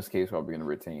is probably gonna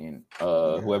retain.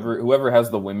 Whoever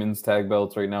has the women's tag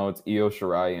belts right now, it's Io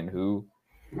Shirai and who.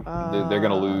 They're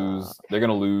gonna lose. They're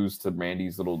gonna lose to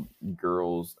Randy's little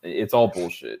girls. It's all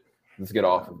bullshit. Let's get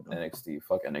off of NXT.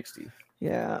 Fuck NXT.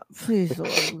 Yeah, please,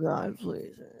 oh God,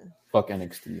 please. Fuck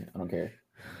NXT. I don't care.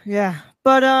 Yeah,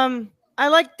 but I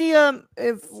like the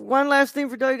if one last thing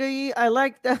for WWE, I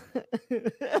like the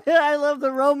I love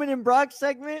the Roman and Brock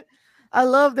segment. I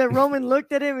love that Roman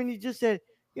looked at him and he just said,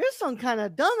 "You're some kind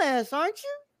of dumbass, aren't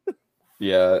you?"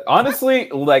 Yeah, honestly,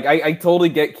 like I totally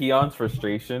get Keon's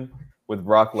frustration with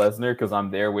Brock Lesnar because I'm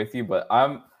there with you, but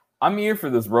I'm I'm here for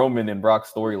this Roman and Brock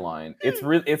storyline.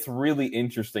 It's really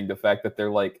interesting the fact that they're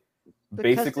like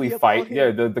basically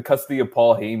the custody of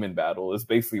Paul Heyman battle is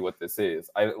basically what this is.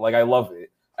 I love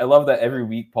it. I love that every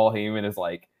week Paul Heyman is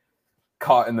like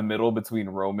caught in the middle between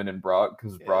Roman and Brock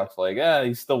because Brock's like,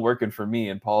 he's still working for me,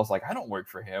 and Paul's like, I don't work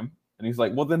for him, and he's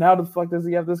like, well, then how the fuck does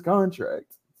he have this contract?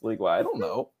 It's like, well, I don't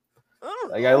know.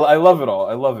 Like I love it all.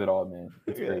 I love it all, man.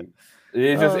 It's great.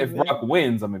 It's just if Brock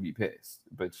wins, I'm gonna be pissed.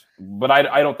 But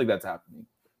I don't think that's happening.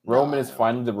 Roman is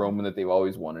finally the Roman that they've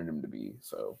always wanted him to be.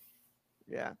 So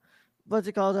yeah. What's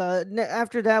it called?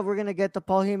 After that, we're gonna get the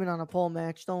Paul Heyman on a pole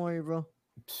match. Don't worry, bro.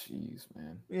 Jeez,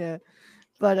 man. Yeah.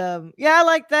 But I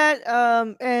like that.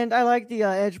 And I like the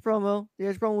Edge promo. The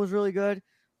Edge promo was really good.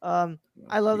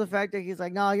 I love the fact that he's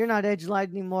like, no, you're not Edge Light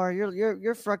anymore.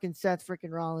 You're fucking Seth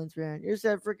freaking Rollins, man. You're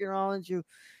Seth freaking Rollins.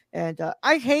 And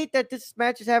I hate that this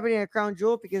match is happening at Crown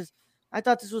Jewel because I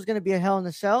thought this was gonna be a Hell in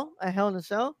a Cell,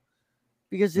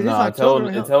 because it's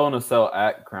Hell in a Cell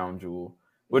at Crown Jewel.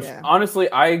 Which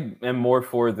honestly, I am more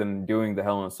for than doing the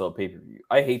Hell in a Cell pay-per-view.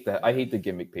 I hate that. I hate the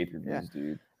gimmick pay-per-views,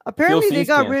 dude. Apparently they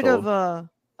got rid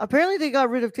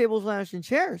of tables, ladders, and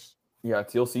chairs. Yeah,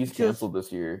 TLC's canceled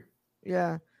this year.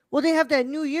 Yeah. Well, they have that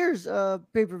New Year's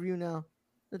pay-per-view now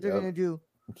that they're gonna do.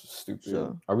 Which is stupid.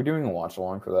 So, are we doing a watch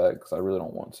along for that? Because I really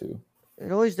don't want to.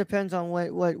 It always depends on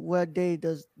what day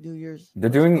does New Year's. They're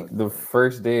doing the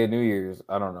first day of New Year's.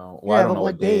 I don't know. Well, I don't know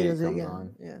what day is it.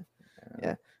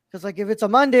 Yeah. Because like if it's a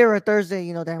Monday or a Thursday,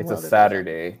 it's a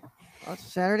Saturday. Oh, it's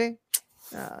a Saturday.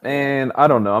 And I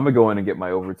don't know. I'm gonna go in and get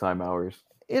my overtime hours.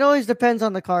 It always depends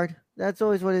on the card. That's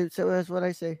always that's what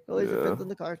I say. It always depends on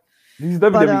the card. These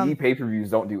WWE pay-per-views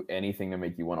don't do anything to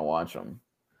make you want to watch them.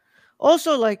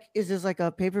 Also, like, is this like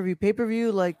a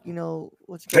pay-per-view? Like,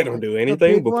 what's they don't do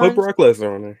anything but put Brock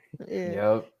Lesnar on there.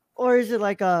 Yeah. Yep. Or is it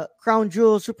like a Crown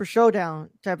Jewel Super Showdown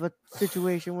type of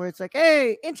situation where it's like,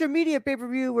 hey, intermediate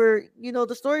pay-per-view where,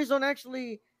 the stories don't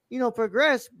actually,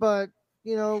 progress, but,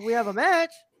 we have a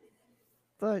match.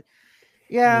 But,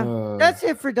 yeah, that's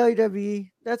it for WWE.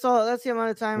 That's all. That's the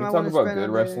amount of time I want to spend on talk about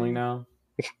good wrestling now?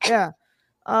 Yeah.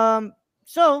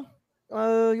 So,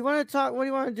 you want to talk? What do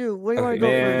you want to do? What do you want to go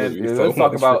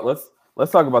for?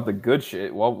 Let's talk about the good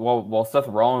shit. While Seth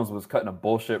Rollins was cutting a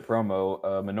bullshit promo,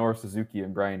 Minoru Suzuki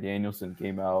and Bryan Danielson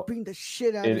came out, beating the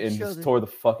shit out and just tore the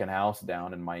fucking house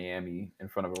down in Miami in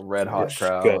front of a red hot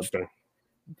crowd.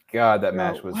 God, that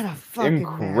match was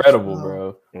incredible, match,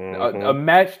 bro.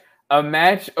 Mm-hmm. A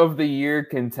match of the year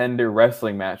contender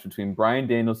wrestling match between Bryan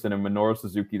Danielson and Minoru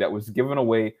Suzuki that was given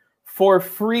away for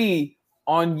free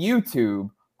on YouTube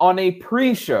on a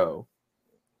pre-show.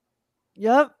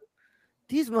 Yep.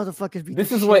 These motherfuckers beat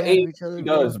This is what AEW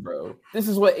does, bro. This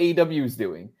is what AEW is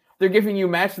doing. They're giving you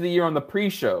match of the year on the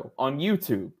pre-show on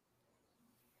YouTube.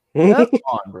 Yep.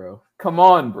 Come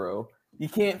on, bro. You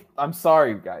can't. I'm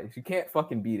sorry, guys. You can't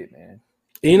fucking beat it, man.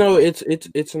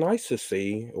 It's nice to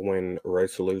see when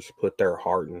wrestlers put their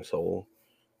heart and soul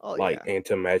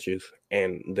into matches,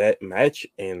 and that match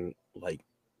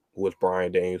with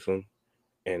Bryan Danielson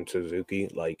and Suzuki,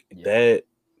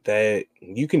 that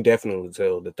you can definitely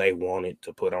tell that they wanted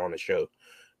to put on a show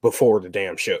before the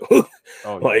damn show.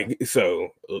 We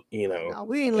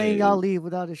ain't letting y'all leave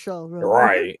without a show, bro.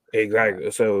 Right,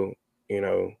 exactly. So,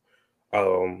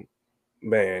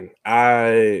 man,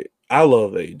 I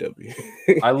love AEW.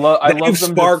 I love them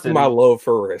sparked my love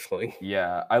for wrestling.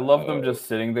 Yeah, I love them just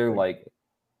sitting there like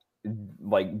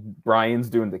Brian's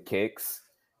doing the kicks,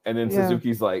 and then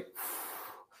Suzuki's like,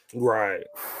 right.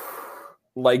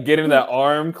 Like getting that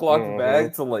arm clocked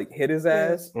back to hit his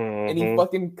ass, and he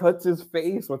fucking cuts his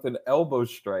face with an elbow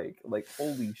strike. Like,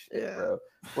 holy shit, bro!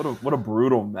 What a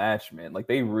brutal match, man! Like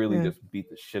they really just beat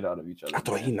the shit out of each other. I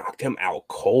thought he knocked him out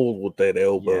cold with that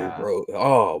elbow, bro.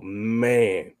 Oh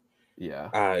man,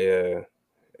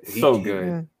 so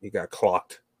good. He got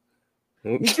clocked.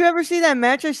 Did you ever see that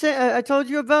match I told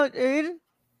you about, Aiden?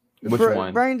 Which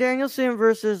one? Bryan Danielson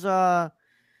versus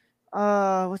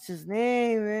what's his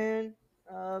name, man?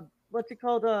 What's it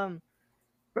called?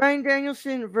 Bryan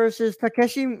Danielson versus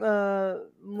Takeshi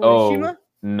Morishima.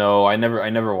 No, I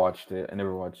never watched it.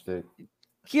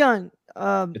 Keon,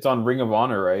 it's on Ring of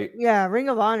Honor, right? Yeah, Ring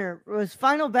of Honor. It was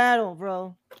Final Battle,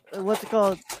 bro. What's it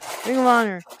called? Ring of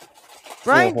Honor.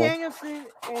 Bryan Danielson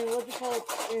and what's it called?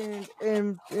 And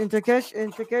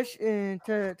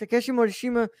Takeshi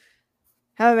Morishima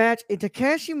have a match. And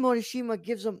Takeshi Morishima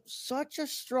gives him such a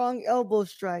strong elbow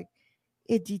strike.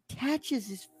 It detaches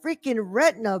his freaking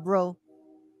retina, bro.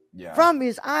 Yeah. From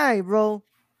his eye, bro.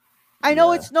 I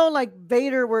know it's no like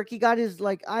Vader where he got his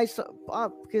eye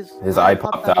because his eye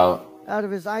popped out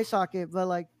of his eye socket, but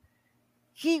like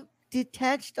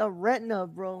detached a retina,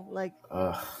 bro. Like,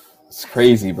 it's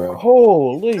crazy, bro.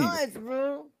 Holy. nuts,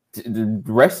 bro.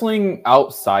 Wrestling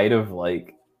outside of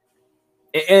like,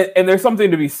 and there's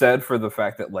something to be said for the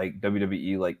fact that like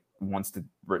WWE like wants to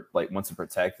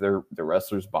protect their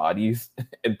wrestlers' bodies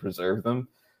and preserve them.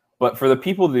 But for the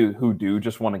people who do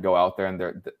just want to go out there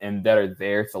and that are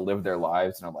there to live their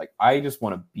lives and are like, I just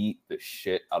want to beat the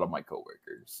shit out of my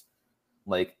coworkers.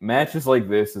 Like matches like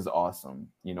this is awesome.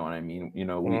 You know what I mean? You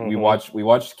know, we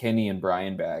watched Kenny and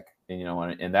Bryan back, and you know,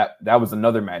 and that was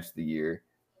another match of the year.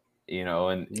 You know,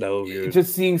 and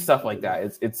just seeing stuff like that,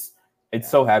 it's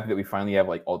so happy that we finally have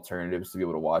like alternatives to be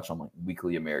able to watch on like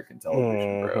weekly American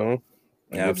television, bro.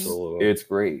 Like, Absolutely, it's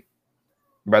great.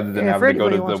 Rather than having to go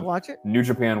to the New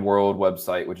Japan World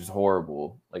website, which is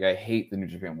horrible. Like I hate the New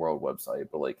Japan World website,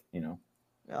 but like you know.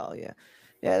 Oh yeah.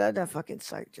 Yeah, that fucking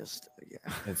site just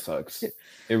It sucks. It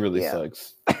really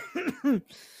sucks.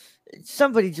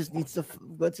 Somebody just needs to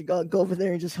go over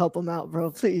there and just help them out, bro,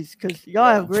 please, because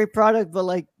y'all have great product, but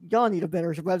like y'all need a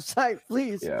better website,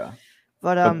 please. Yeah.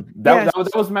 But that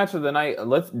was match of the night.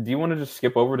 Do you want to just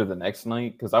skip over to the next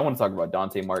night? Because I want to talk about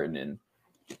Dante Martin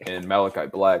and Malachi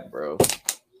Black, bro.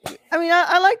 I mean,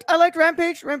 I liked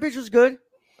Rampage. Rampage was good.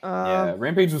 Yeah,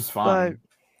 Rampage was fine.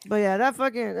 But yeah, that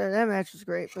match was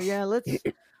great. But yeah,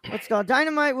 let's go.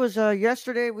 Dynamite was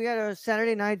yesterday. We had a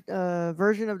Saturday night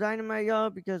version of Dynamite, y'all,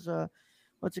 because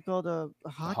what's it called? A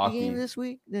hockey game this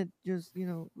week. That just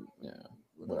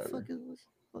what the fuck is this?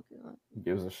 Fucking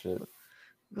gives a shit.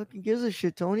 Fucking gives a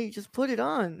shit, Tony. Just put it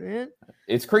on, man.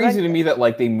 It's crazy to me that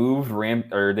like they moved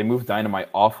Dynamite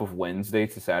off of Wednesday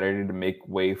to Saturday to make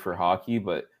way for hockey,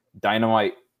 but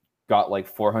Dynamite got like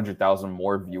 400,000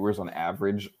 more viewers on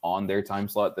average on their time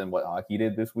slot than what hockey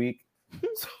did this week.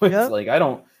 So it's like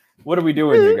what are we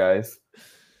doing here, guys?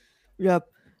 Yep.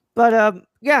 But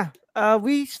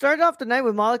we started off the night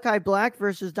with Malachi Black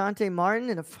versus Dante Martin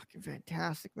in a fucking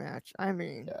fantastic match. I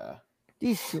mean,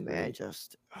 these two men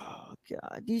just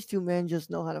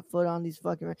know how to put on these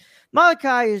fucking men.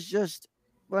 Malachi is just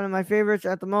one of my favorites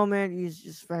at the moment. He's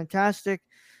just fantastic.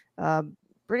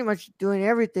 Pretty much doing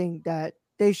everything that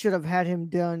they should have had him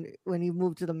done when he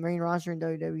moved to the main roster in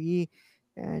WWE.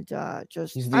 And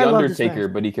he's the Undertaker,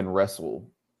 but he can wrestle.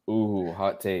 Ooh,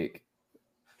 hot take.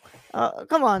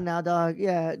 Come on now, dog.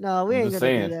 Yeah, no, we ain't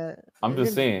gonna do that. I'm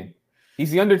just saying.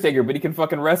 He's the Undertaker, but he can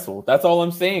fucking wrestle. That's all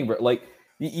I'm saying, bro. Like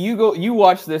you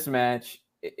watch this match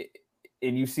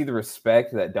and you see the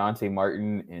respect that Dante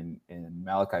Martin and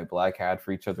Malachi Black had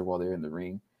for each other while they're in the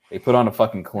ring. They put on a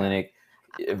fucking clinic.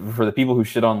 For the people who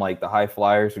shit on like the high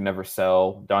flyers who never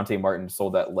sell, Dante Martin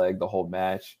sold that leg the whole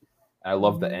match. And I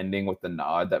love the ending with the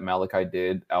nod that Malachi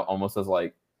did, almost as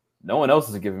like, no one else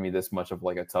has given me this much of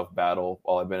like a tough battle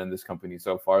while I've been in this company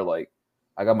so far. Like,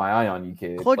 I got my eye on you,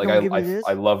 kid. Like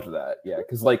I loved that. Yeah,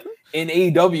 because like in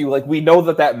AEW, like we know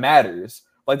that matters.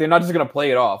 Like they're not just gonna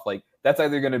play it off. Like that's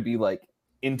either gonna be like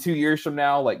in 2 years from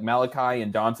now, like Malachi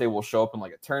and Dante will show up in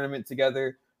like a tournament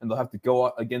together. And they'll have to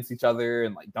go against each other,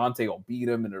 and like Dante will beat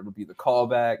him, and it'll be the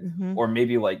callback. Or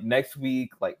maybe like next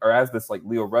week, like or as this like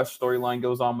Leo Rush storyline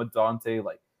goes on with Dante,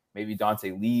 like maybe Dante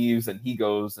leaves and he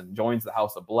goes and joins the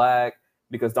House of Black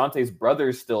because Dante's brother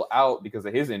is still out because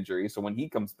of his injury. So when he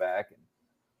comes back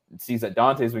and sees that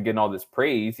Dante's been getting all this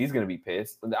praise, he's gonna be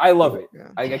pissed. I love it. Yeah.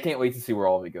 I can't wait to see where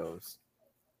all of it goes.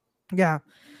 Yeah.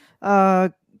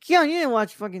 Keon, you didn't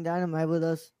watch fucking Dynamite with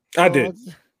us. I did.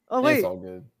 Oh wait. It's all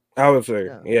good. I would say,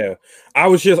 yeah. I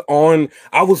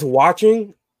was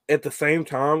watching at the same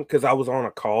time because I was on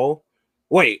a call.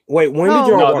 Wait, when did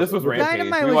y'all watch? No, this was Rampage.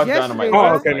 We watched Dynamite.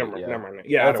 Oh, okay, never mind.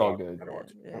 Yeah, that's all good.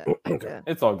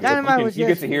 It's all good. You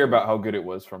get to hear about how good it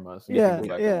was from us. You can go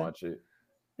back and watch it.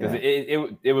 Because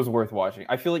it was worth watching.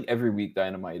 I feel like every week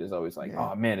Dynamite is always like,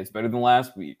 oh man, it's better than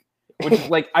last week. Which is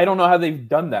like, I don't know how they've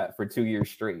done that for 2 years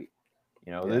straight.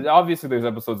 You know, obviously there's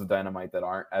episodes of Dynamite that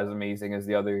aren't as amazing as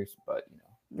the others, but you know.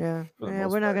 Yeah,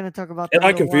 we're not gonna talk about that. And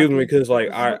that confused me because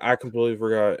like I completely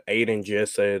forgot. Aiden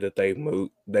just said that they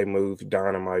moved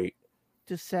Dynamite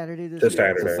to Saturday.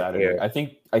 Saturday. Yeah.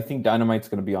 I think Dynamite's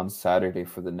gonna be on Saturday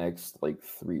for the next like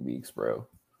 3 weeks, bro.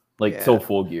 Like till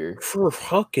Full Gear for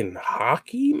fucking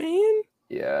hockey, man.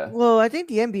 Yeah. Well, I think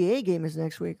the NBA game is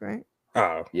next week, right?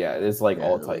 Oh yeah, it's like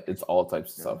all types. It's all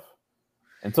types of stuff.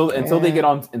 Until they get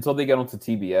onto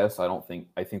TBS,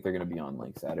 I think they're gonna be on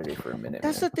like Saturday for a minute.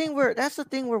 That's the thing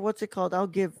where what's it called? I'll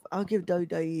give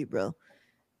WWE, bro.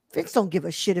 Vince don't give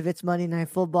a shit if it's Monday Night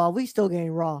Football. We still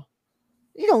getting Raw.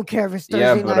 You don't care if it's Thursday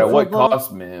night football. Yeah, but at what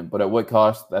cost, man? But at what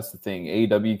cost? That's the thing.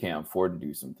 AEW can't afford to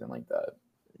do something like that.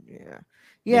 Yeah.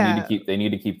 They need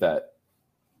to keep that.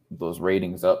 those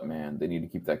ratings up, man. They need to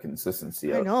keep that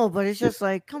consistency I up. know, but it's just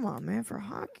like, come on, man. For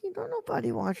hockey, don't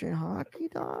nobody watching hockey,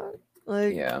 dog.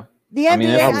 Like, Yeah. the I mean,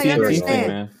 NBA, that's I'm the I sure TNT not. thing, understand.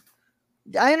 man.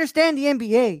 I understand the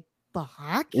NBA, but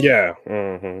hockey? Yeah.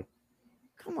 Mm-hmm.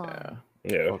 Come on.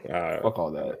 Yeah. Yeah. Fuck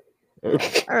all that.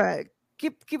 All right,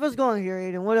 keep us going here,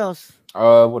 Aiden. What else?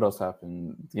 What else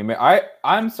happened?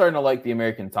 I'm starting to like the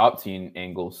American Top Team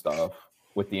angle stuff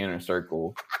with the inner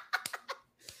circle.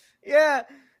 Yeah,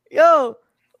 yo,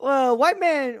 well, white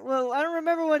man. Well, I don't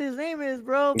remember what his name is,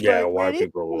 bro. Yeah, But white man,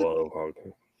 people love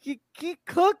hockey. he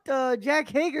cooked Jack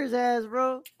Hager's ass,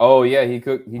 bro. Oh yeah, he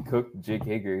cooked Jake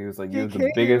Hager. He was like, Jake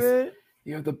Hager, man.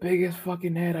 you have the biggest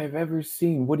fucking head I've ever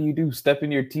seen. What do you do? Step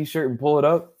in your t-shirt and pull it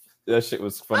up? That shit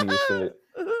was funny as shit.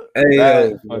 Hey,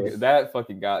 That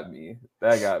fucking got me.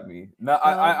 That got me. No,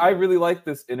 I really like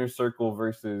this inner circle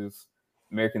versus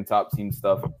American Top Team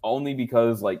stuff only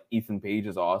because like Ethan Page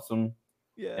is awesome.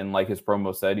 Yeah. And like his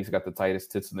promo said, he's got the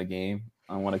tightest tits in the game.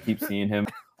 I want to keep seeing him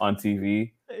on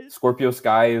TV. Scorpio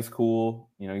Sky is cool.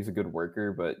 You know, he's a good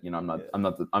worker, but you know, I'm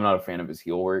not a fan of his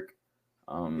heel work.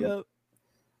 Yep.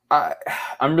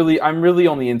 I'm really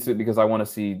only into it because I want to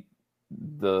see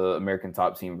the American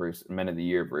Top Team versus Men of the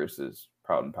Year versus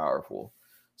Proud and Powerful.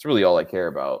 It's really all I care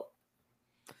about.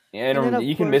 And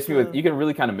you can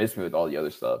really kind of miss me with all the other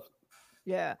stuff.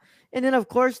 Yeah. And then of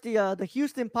course the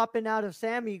Houston popping out of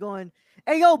Sammy going,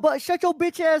 "Hey yo, but shut your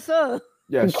bitch ass up."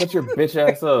 Yeah, shut your bitch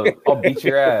ass up. I'll beat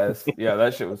your ass. Yeah,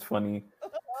 that shit was funny.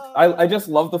 I just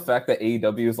love the fact that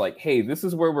AEW is like, hey, this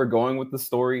is where we're going with the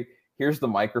story. Here's the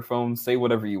microphone. Say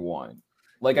whatever you want.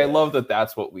 Like, I love that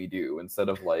that's what we do instead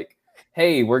of like,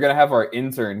 hey, we're going to have our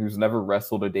intern who's never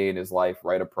wrestled a day in his life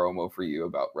write a promo for you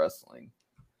about wrestling.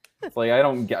 It's like, I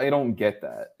don't get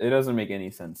that. It doesn't make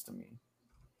any sense to me.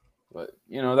 But,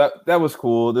 you know, that was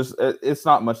cool. It's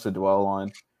not much to dwell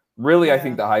on. Really, yeah. I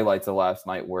think the highlights of last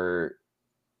night were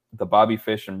the Bobby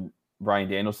Fish and Bryan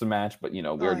Danielson match, but you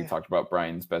know, we already talked about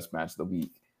Bryan's best match of the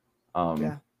week.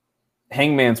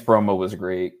 Hangman's promo was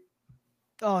great.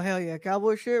 Oh hell yeah,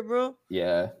 cowboy shit, bro.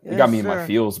 Yeah, it got me in my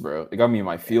feels, bro. It got me in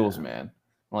my feels, man.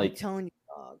 Like, I'm telling you,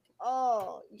 dog.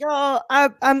 Oh, yo,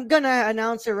 I'm gonna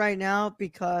announce it right now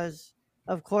because,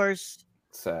 of course,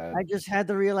 sad. I just had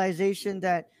the realization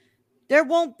that there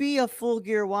won't be a Full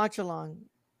Gear watch along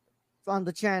on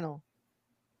the channel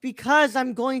because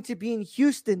I'm going to be in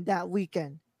Houston that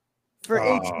weekend for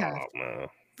HCAF,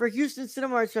 for Houston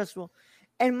Cinema Arts Festival,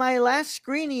 and my last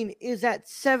screening is at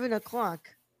 7:00.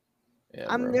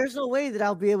 Yeah, there's no way that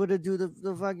I'll be able to do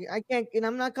the fucking. I can't, and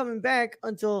I'm not coming back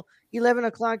until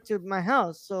 11:00 to my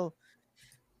house. So,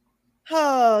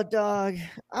 oh, dog,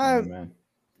 man.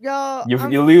 Y'all,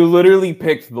 you literally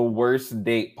picked the worst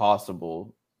date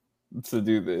possible to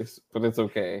do this, but it's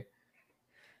okay.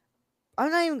 I'm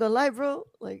not even gonna lie, bro.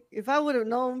 Like, if I would have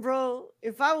known,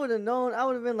 I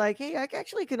would have been like, hey, I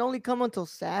actually can only come until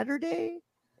Saturday.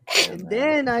 And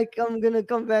then I'm gonna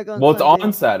come back on. Well,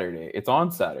 Sunday. It's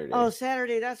on Saturday. Oh,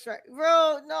 Saturday. That's right,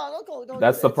 bro. No, don't go.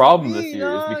 That's the problem this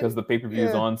year is because the pay-per-view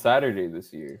is on Saturday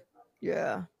this year.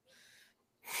 Yeah.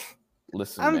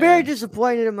 Listen, I'm very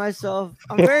disappointed in myself.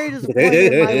 I'm very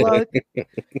disappointed in my luck.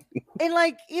 And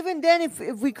like, even then, if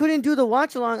we couldn't do the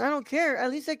watch along, I don't care. At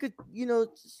least I could,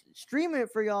 stream it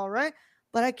for y'all, right?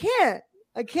 But I can't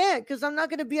because I'm not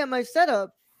gonna be at my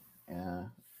setup. Yeah,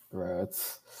 bro.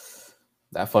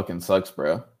 That fucking sucks,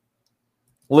 bro.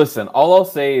 Listen, all I'll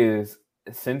say is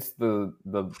since the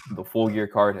Full Gear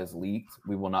card has leaked,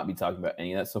 we will not be talking about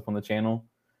any of that stuff on the channel.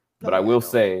 But I will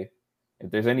say, if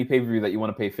there's any pay-per-view that you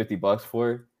want to pay $50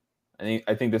 for, I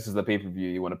think this is the pay-per-view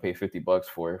you want to pay $50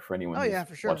 for anyone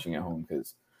who's watching at home,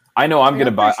 because I know I'm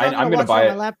gonna buy. I'm gonna buy it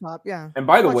on my laptop. Yeah. And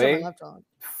by the way,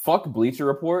 fuck Bleacher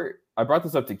Report. I brought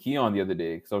this up to Keon the other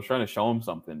day because I was trying to show him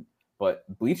something. But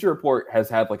Bleacher Report has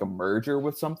had like a merger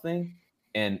with something.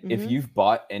 And if you've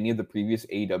bought any of the previous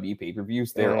AEW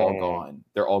pay-per-views, they're all gone.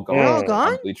 They're all gone. They're all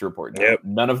gone? On Bleacher Report. Yep.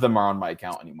 None of them are on my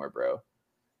account anymore, bro.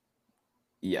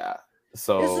 Yeah.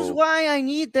 So this is why I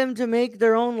need them to make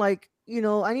their own, I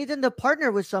need them to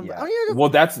partner with somebody. Yeah. Well,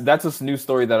 that's a new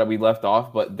story that we left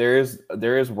off, but there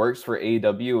is works for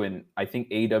AEW, and I think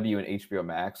AEW and HBO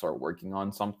Max are working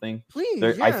on something. Please,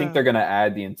 I think they're gonna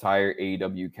add the entire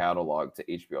AEW catalog to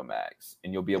HBO Max,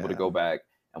 and you'll be able to go back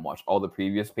and watch all the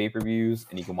previous pay-per-views,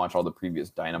 and you can watch all the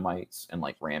previous Dynamites and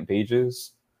like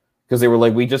Rampages, because they were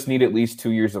like, we just need at least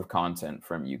 2 years of content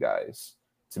from you guys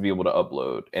to be able to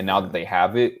upload. And now that they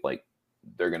have it, like,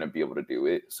 they're gonna be able to do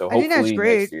it. So hopefully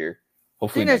next year.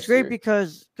 Hopefully I think that's great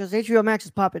because HBO Max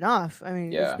is popping off. I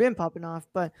mean, it's been popping off,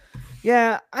 but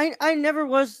yeah, I never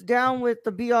was down with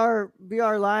the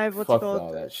BR Live. What's it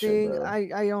called? That thing. shit, bro.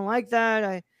 I don't like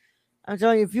that. I'm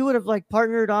telling you, if you would have like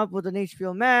partnered up with an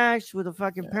HBO Max, with a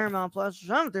fucking Yeah. Paramount Plus or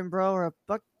something, bro, or a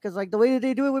fuck, because like the way that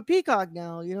they do it with Peacock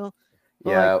now, you know.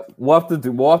 But, Yeah, like, we'll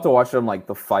have to watch it on like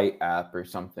the Fight app or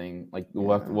something. Like we'll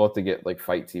Yeah. have to get like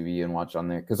Fight TV and watch on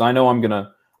there because I know I'm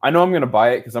gonna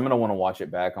buy it because I'm gonna want to watch it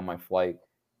back on my flight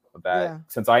back Yeah.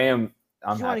 since I'm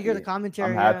you want to hear the happy.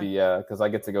 commentary. I'm happy, yeah, because I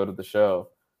get to go to the show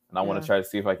and I want Yeah. to try to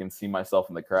see if I can see myself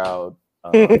in the crowd.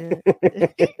 Yeah.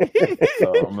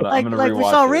 So I'm gonna like we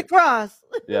rewatch saw it. Rick Ross.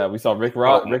 Yeah, we saw Rick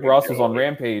Ross. Oh my Rick Ross was God. on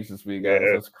Rampage this week, guys.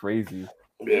 Yeah. That's crazy.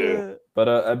 Yeah. But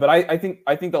I think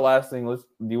the last thing let's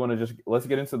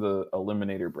get into the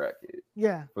Eliminator bracket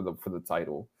Yeah. for the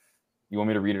title. You want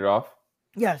me to read it off?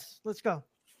 Yes. Let's go.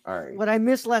 All right. What I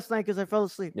missed last night because I fell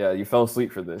asleep. Yeah, you fell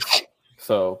asleep for this.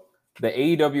 So the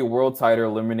AEW World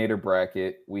Title Eliminator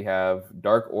bracket, we have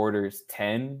Dark Order's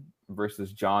 10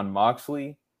 versus John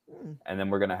Moxley. And then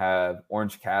we're going to have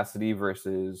Orange Cassidy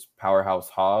versus Powerhouse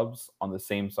Hobbs on the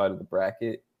same side of the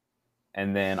bracket.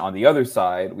 And then on the other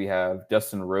side, we have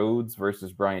Dustin Rhodes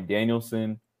versus Bryan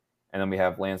Danielson. And then we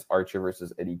have Lance Archer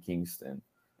versus Eddie Kingston.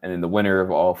 And then the winner of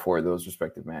all four of those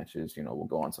respective matches, will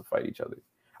go on to fight each other.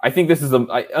 I think this is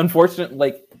I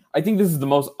think this is the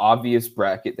most obvious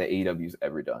bracket that AEW's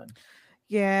ever done.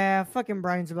 Yeah, fucking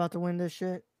Brian's about to win this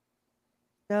shit.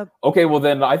 Yep. Okay, well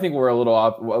then I think we're a little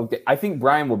off. Well, okay, I think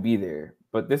Brian will be there,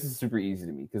 but this is super easy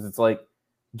to me because it's like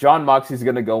John Moxley's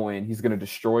gonna go in, he's gonna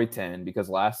destroy 10 because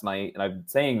last night, and I've been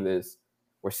saying this,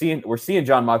 we're seeing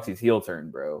John Moxley's heel turn,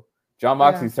 bro. John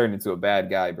Moxley's turned into a bad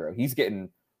guy, bro. He's getting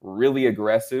really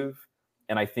aggressive,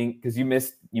 and I think because you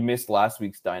missed last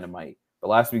week's Dynamite. But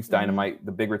last week's Dynamite,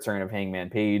 the big return of Hangman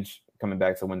Page coming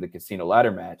back to win the Casino Ladder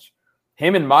match.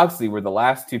 Him and Moxley were the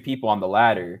last two people on the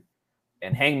ladder,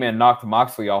 and Hangman knocked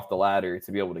Moxley off the ladder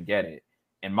to be able to get it.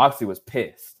 And Moxley was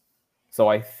pissed. So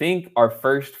I think our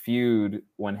first feud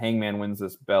when Hangman wins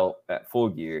this belt at Full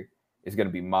Gear is going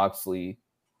to be Moxley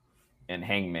and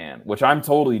Hangman, which I'm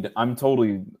totally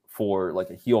for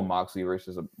like a heel Moxley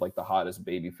versus like the hottest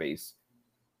babyface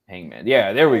Hangman.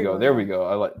 Yeah, there we go. There we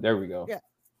go. There we go. Yeah.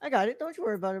 I got it. Don't you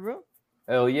worry about it, bro.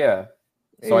 Hell yeah.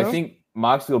 So I think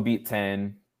Moxley will beat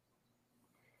 10.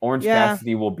 Orange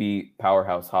Cassidy will beat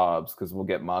Powerhouse Hobbs because we'll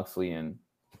get Moxley and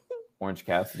Orange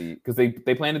Cassidy because they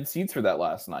planted seeds for that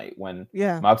last night when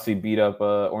Moxley beat up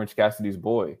Orange Cassidy's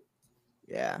boy.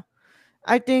 Yeah.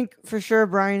 I think for sure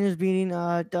Brian is beating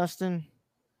Dustin.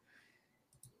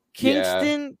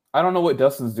 Kingston. Yeah. I don't know what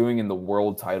Dustin's doing in the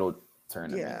world title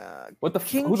tournament. Yeah.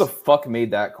 Who the fuck made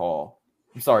that call?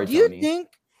 I'm sorry, Tony.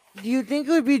 Do you think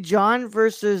it would be John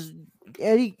versus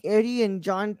Eddie and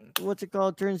John, what's it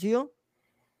called, turns heel?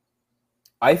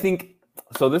 I think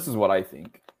so. This is what I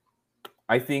think.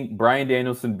 I think Bryan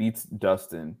Danielson beats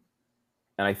Dustin,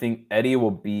 and I think Eddie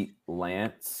will beat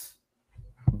Lance.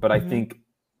 But I think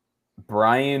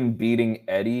Bryan beating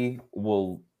Eddie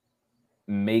will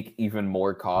make even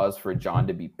more cause for John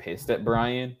to be pissed at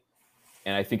Bryan.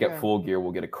 And I think at Full Gear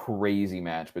we'll get a crazy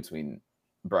match between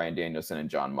Bryan Danielson and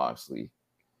John Moxley.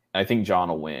 And I think John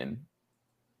will win.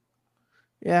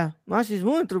 Yeah, Moxley's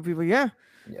moving through people. Yeah.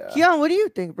 Yeah. Keon, what do you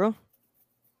think, bro?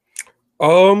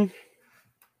 I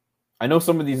know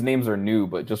some of these names are new,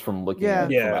 but just from looking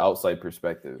at it from an outside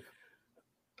perspective.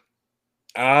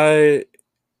 From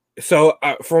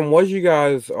what you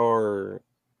guys are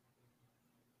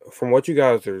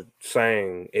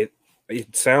saying, it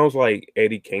sounds like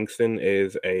Eddie Kingston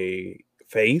is a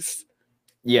face.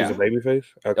 Yeah, he's a baby face.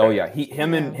 Okay. Oh yeah,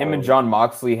 him and John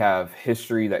Moxley have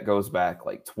history that goes back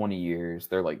like 20 years.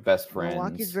 They're like best friends.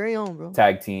 Milwaukee's very own, bro.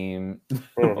 Tag team.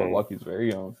 Milwaukee's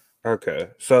very own. Okay,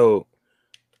 so,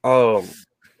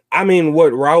 I mean,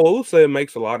 what Raul said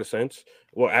makes a lot of sense.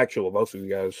 Well, actually, what both of you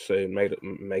guys said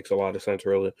makes a lot of sense,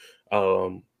 really.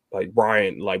 Like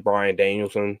Bryan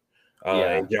Danielson,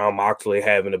 and John Moxley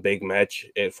having a big match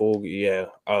at Full. Yeah.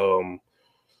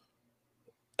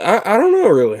 I don't know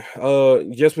really.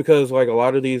 Just because like a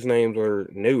lot of these names are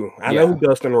new. I know who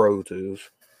Dustin Rhodes is.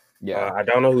 Yeah. I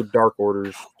don't know who Dark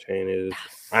Order's 10 is.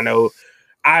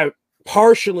 I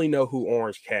partially know who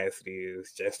Orange Cassidy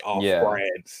is, just off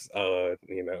Brad's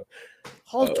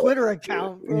whole Twitter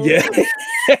account, bro. Yeah.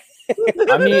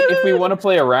 I mean, if we want to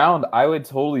play around, I would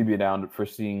totally be down for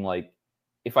seeing like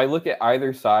if I look at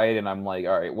either side and I'm like,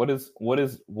 all right, what is a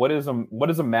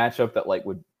matchup that like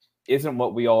isn't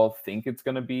what we all think it's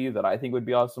gonna be that I think would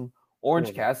be awesome?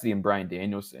 Orange Cassidy and Bryan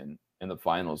Danielson in the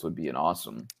finals would be an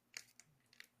awesome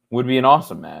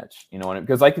match,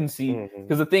 because I can see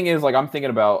because the thing is like I'm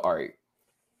thinking about all right,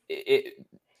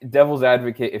 devil's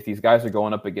advocate, if these guys are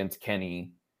going up against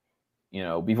Kenny,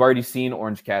 we've already seen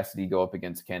Orange Cassidy go up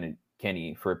against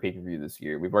Kenny for a pay-per-view this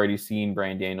year. We've already seen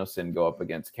Bryan Danielson go up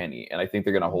against Kenny, and I think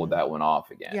they're going to hold that one off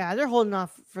again. Yeah, they're holding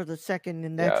off for the second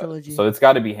in that trilogy. So it's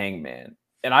got to be Hangman.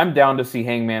 And I'm down to see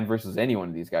Hangman versus any one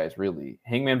of these guys, really.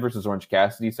 Hangman versus Orange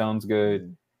Cassidy sounds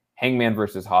good. Hangman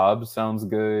versus Hobbs sounds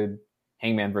good.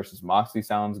 Hangman versus Moxley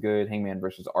sounds good. Hangman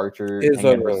versus Archer.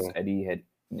 Hangman versus Eddie.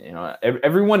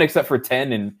 Everyone except for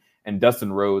 10 and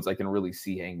Dustin Rhodes, I can really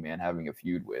see Hangman having a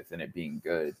feud with and it being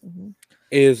good.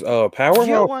 Is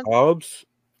Powerhouse Hobbs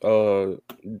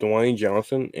Dwayne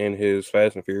Johnson in his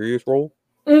Fast and Furious role?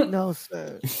 No,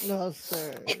 sir. No,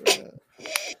 sir.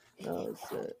 No,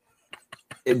 sir.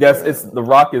 It's The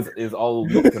Rock is all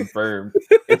confirmed.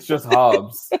 It's just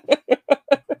Hobbs.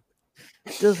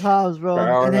 Just Hobbs, bro.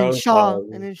 And then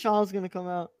Shaw's gonna come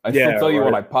out. I still tell you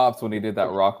when I popped when he did that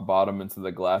rock bottom into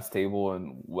the glass table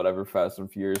and whatever Fast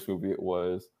and Furious movie it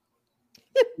was.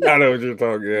 I know what you're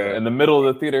talking about. Yeah. In the middle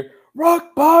of the theater,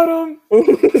 rock bottom.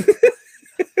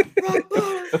 Rock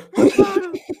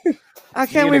bottom. I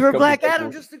can't wait for Black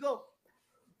Adam just to go.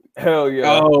 Hell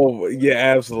yeah. Oh yeah,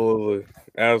 absolutely.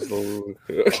 I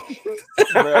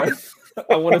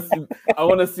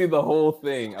want to see the whole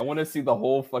thing. I want to see the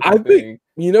whole fucking thing.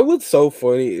 You know what's so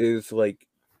funny is like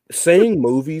seeing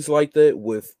movies like that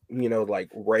with like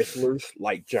wrestlers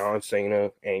like John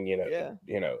Cena and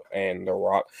and The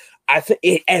Rock. I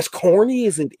think as corny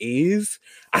as it is,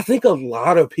 I think a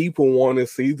lot of people want to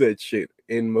see that shit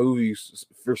in movies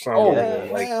for some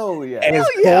reason. Like, hell yeah! As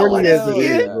corny as it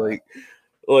is,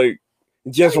 like.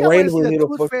 Just randomly hit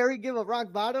a fairy give a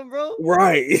rock bottom, bro.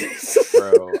 Right,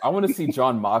 bro. I want to see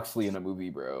John Moxley in a movie,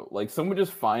 bro. Like someone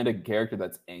just find a character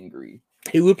that's angry.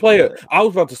 He would play I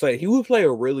was about to say he would play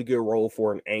a really good role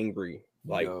for an angry,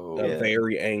 like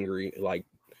very angry, like.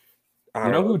 You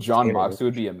know who John Moxley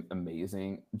would be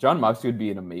amazing? John Moxley would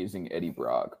be an amazing Eddie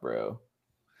Brock, bro.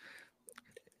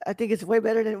 I think it's way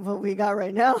better than what we got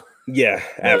right now. Yeah,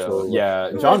 absolutely.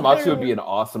 Yeah, John Moxley would be an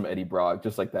awesome Eddie Brock,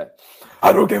 just like that.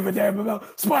 I don't give a damn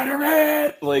about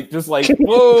Spider-Man. Like, just like,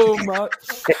 whoa,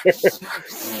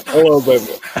 hello, baby.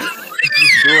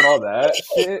 Just doing all that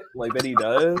shit like that he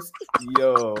does.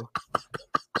 Yo,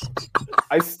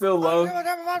 I still love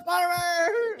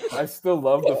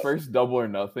the first Double or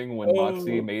Nothing when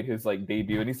Moxley made his like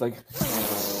debut, and he's like.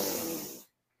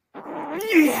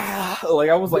 Yeah, like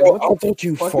I was like, what I thought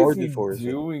you farted for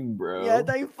doing, bro? Yeah, I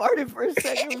thought you farted for a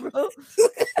second, bro.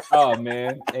 Oh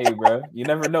man, hey, bro, you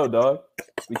never know, dog.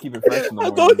 We keep it fresh in the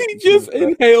morning. I thought he just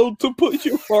inhaled to put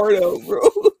your fart out, bro.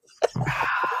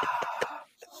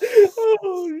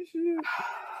 Oh shit!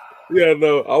 Yeah,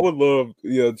 no, I would love,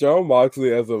 John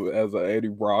Moxley as a Eddie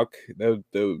Brock. That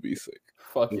would be sick.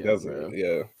 Fuck yeah, bro.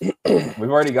 Yeah.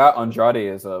 We've already got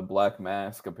Andrade as a Black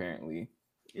Mask, apparently.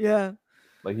 Yeah.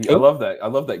 Like I love that. I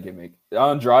love that gimmick.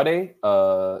 Andrade,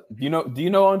 do you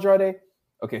know Andrade?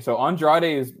 Okay, so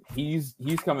Andrade he's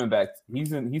coming back.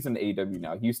 He's in AEW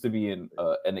now. He used to be in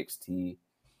NXT. He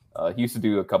used to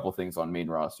do a couple things on main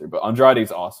roster, but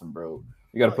Andrade's awesome, bro.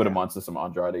 You got to put him onto some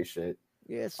Andrade shit.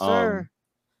 Yes, sir.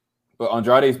 But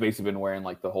Andrade's basically been wearing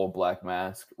like the whole Black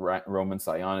Mask Roman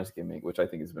Sionis gimmick, which I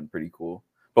think has been pretty cool.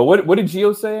 But what did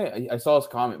Gio say? I saw his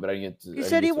comment, but I didn't get to. He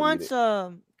said he wants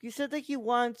He said that he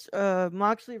wants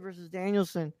Moxley versus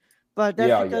Danielson, but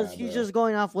that's because he's just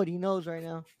going off what he knows right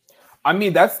now. I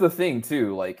mean, that's the thing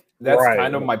too. Like that's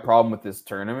kind of my problem with this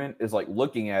tournament is like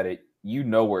looking at it, you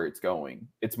know where it's going.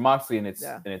 It's Moxley and it's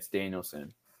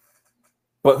Danielson.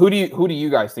 But who do you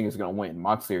guys think is going to win,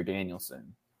 Moxley or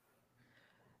Danielson?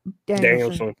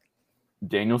 Danielson.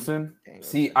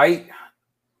 See,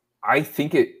 I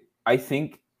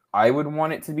think I would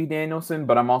want it to be Danielson,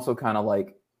 but I'm also kind of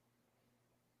like,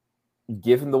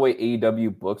 given the way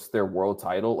AEW books their world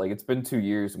title, like it's been 2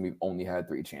 years and we've only had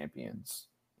 3 champions.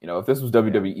 If this was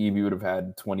WWE, we would have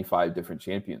had 25 different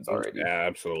champions already. Yeah,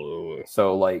 absolutely.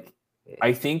 So like,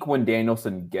 I think when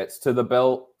Danielson gets to the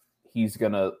belt, he's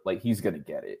gonna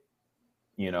get it.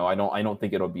 I don't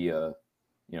think it'll be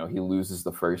he loses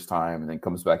the first time and then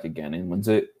comes back again and wins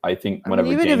it. I think whenever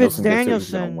Danielson gets it,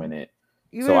 he's gonna win it.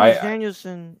 Even if it's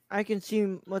Danielson, I can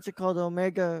see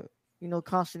Omega,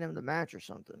 costing him the match or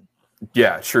something.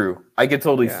 Yeah, true. I could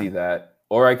totally see that.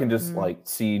 Or I can just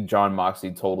see John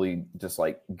Moxley totally just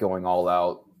like going all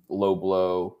out, low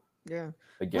blow. Yeah.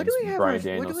 Against Bryan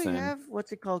Danielson. What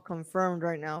do we have? Confirmed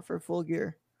right now for Full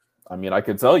Gear? I mean, I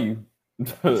could tell you.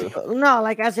 No,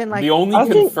 like as in like the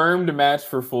only confirmed match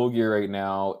for Full Gear right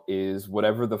now is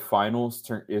whatever the finals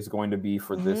is going to be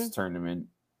for this tournament,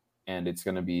 and it's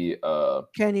going to be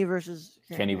Kenny versus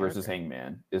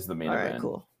Hangman is the main event. All right,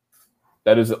 cool.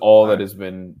 That is all that has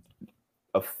been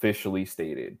officially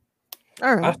stated.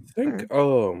 All right. I think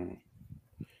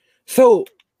so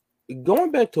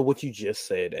going back to what you just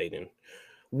said, Aiden,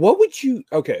 what would you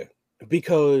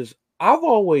because I've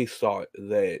always thought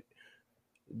that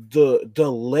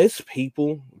the less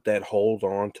people that hold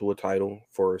on to a title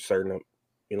for a certain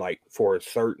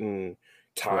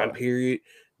time period,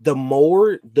 the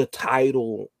more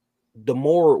the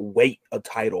more weight a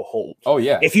title holds. Oh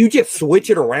yeah. If you just switch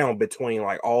it around between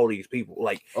like all these people,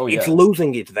 like it's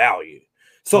losing its value.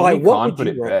 So Tony like what Khan would put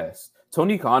you it best?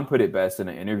 Tony Khan put it best in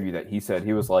an interview that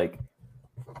he was like,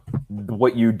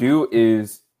 what you do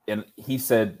is, and he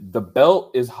said the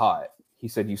belt is hot. He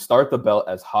said you start the belt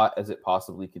as hot as it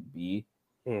possibly could be.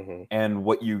 Mm-hmm. And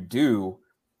what you do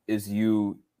is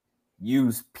you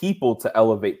use people to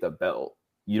elevate the belt.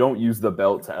 You don't use the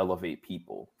belt to elevate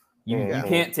people. You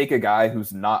can't take a guy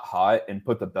who's not hot and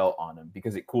put the belt on him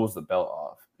because it cools the belt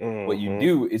off. Mm-hmm. What you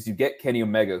do is you get Kenny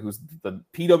Omega, who's the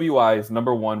PWI's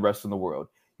 #1 wrestler in the world.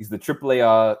 He's the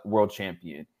AAA world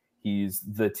champion. He's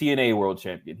the TNA world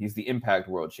champion. He's the Impact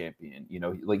world champion. You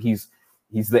know, like he's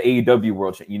the AEW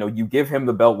world champion. You know, you give him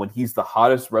the belt when he's the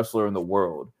hottest wrestler in the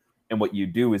world. And what you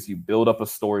do is you build up a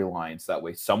storyline so that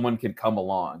way someone can come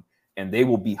along and they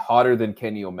will be hotter than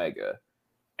Kenny Omega.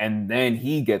 And then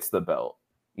he gets the belt.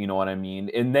 You know what I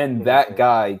mean? And then that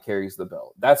guy carries the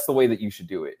belt. That's the way that you should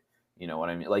do it. You know what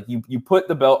I mean? Like you put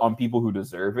the belt on people who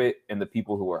deserve it and the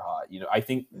people who are hot. You know, I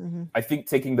think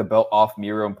taking the belt off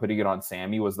Miro and putting it on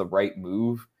Sammy was the right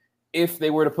move. If they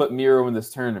were to put Miro in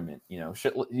this tournament, you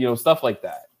know, stuff like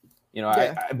that. You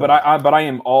know, but I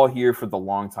am all here for the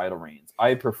long title reigns.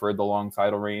 I prefer the long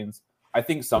title reigns. I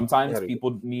think sometimes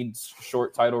people need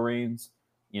short title reigns.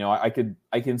 You know, I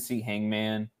can see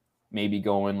Hangman maybe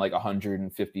going like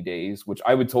 150 days, which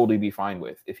I would totally be fine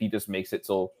with if he just makes it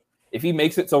till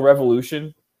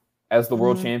Revolution as the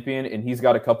world champion and he's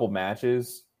got a couple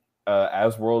matches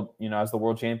as the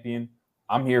world champion.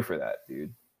 I'm here for that,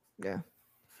 dude. Yeah.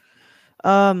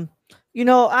 You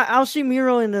know, I'll see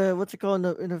Miro in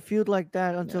a feud like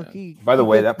that until he. By the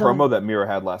way, that promo that Miro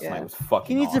had last night was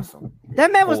fucking awesome.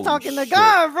 That man was talking to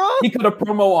God, bro. He cut a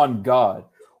promo on God.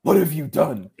 What have you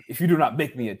done? If you do not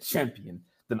make me a champion,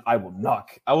 then I will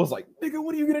knock. I was like, nigga,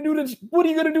 what are you gonna do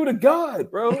to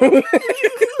God, bro? That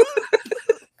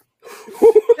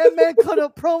man cut a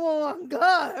promo on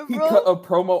God, bro. He cut a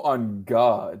promo on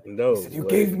God. No, he said, you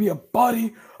gave me a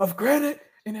body of granite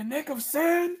and a neck of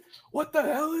sand. What the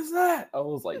hell is that? I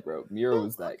was like, bro, Miro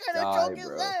is that guy,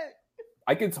 bro.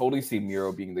 I could totally see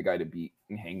Miro being the guy to beat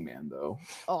Hangman, though.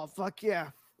 Oh, fuck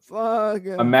yeah. Fuck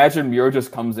yeah. Imagine Miro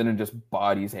just comes in and just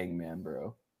bodies Hangman,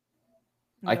 bro.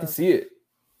 Yeah. I can see it.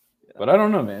 Yeah. But I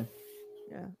don't know, man.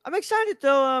 Yeah. I'm excited,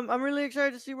 though. I'm really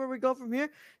excited to see where we go from here.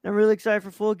 And I'm really excited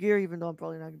for Full Gear, even though I'm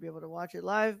probably not going to be able to watch it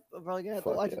live. I'm probably going to have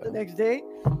to watch it the next day.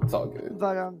 It's all good.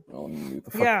 But,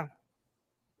 yeah.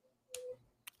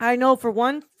 I know for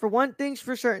one thing's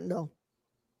for certain, though.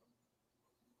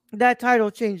 That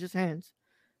title changes hands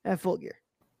at Full Gear.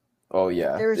 Oh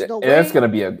yeah, there is no way. It's gonna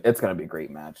be a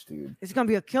great match, dude. It's gonna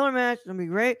be a killer match. It's gonna be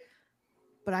great.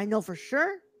 But I know for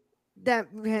sure that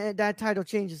title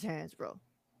changes hands, bro.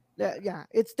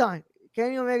 It's done.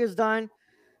 Kenny Omega's done.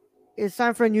 It's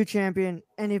time for a new champion.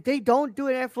 And if they don't do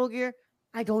it at Full Gear,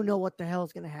 I don't know what the hell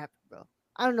is gonna happen, bro.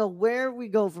 I don't know where we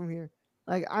go from here.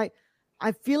 Like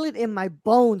I feel it in my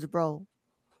bones, bro.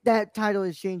 That title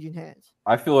is changing hands.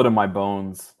 I feel it in my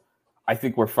bones. I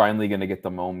think we're finally gonna get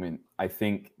the moment. I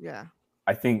think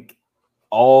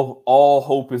all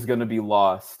hope is gonna be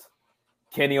lost.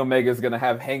 Kenny Omega is gonna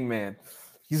have Hangman.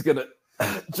 He's gonna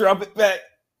drop it back.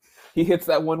 He hits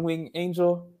that one wing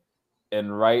angel,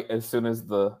 and right as soon as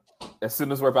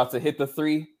we're about to hit the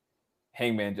 3,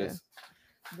 Hangman just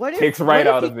kicks right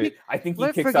out of it. I think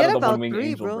he kicks out of the one wing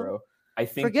angel, bro.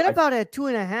 Forget about at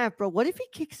 2.5, bro. What if he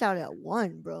kicks out at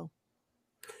 1, bro?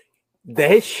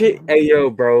 That shit, hey yo,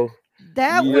 bro.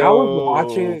 I was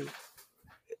watching.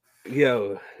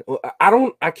 Yo,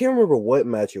 I can't remember what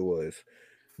match it was,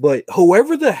 but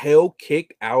whoever the hell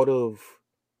kicked out of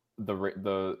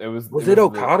was it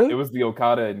Okada? It was the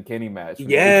Okada and Kenny match.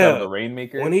 Yeah, the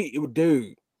Rainmaker.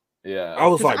 Dude. Yeah, I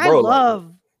was like, bro, I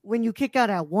love when you kick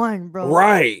out at 1, bro.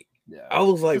 Right. Yeah, I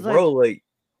was like, bro, like.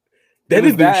 That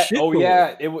is that. Oh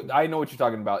yeah, I know what you're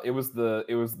talking about. It was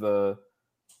the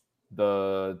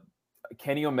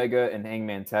Kenny Omega and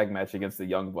Hangman tag match against the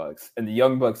Young Bucks, and the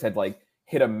Young Bucks had like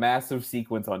hit a massive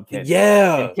sequence on Kenny.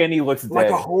 Yeah, and Kenny looks like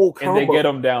dead, a whole combo. And they get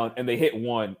him down, and they hit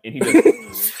 1, and he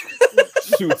just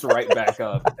shoots right back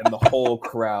up, and the whole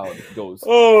crowd goes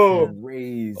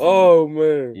crazy. Oh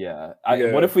man, yeah.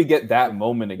 What if we get that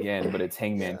moment again, but it's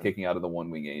Hangman kicking out of the one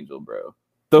wing angel, bro?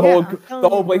 The Yeah,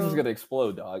 whole place bro. is gonna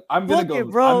explode, dog. I'm Book gonna go.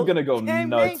 it, bro. I'm gonna go Hangman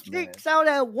nuts, man. kicks out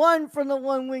at 1 from the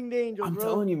One Winged Angel, I'm bro.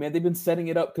 telling you, man. They've been setting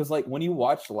it up because, like, when you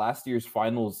watch last year's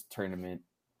finals tournament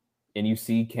and you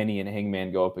see Kenny and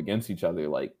Hangman go up against each other,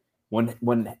 like when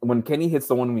Kenny hits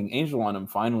the One Winged Angel on him,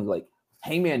 finally, like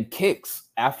Hangman kicks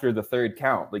after the third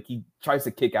count, like he tries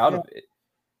to kick out of it,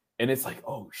 and it's like,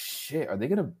 oh shit, are they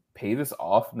gonna pay this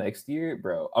off next year,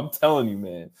 bro? I'm telling you,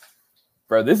 man.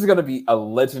 Bro, this is gonna be a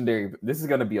legendary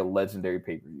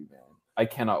pay-per-view, man. I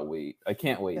cannot wait. I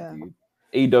can't wait, dude.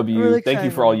 AEW, really thank you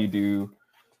excited, for all man. you do.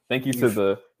 Thank you to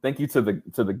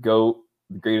the GOAT,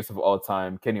 the greatest of all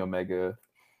time, Kenny Omega.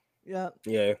 Yeah.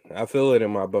 Yeah, I feel it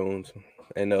in my bones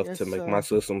enough Yes, to make sir. my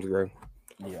systems grow.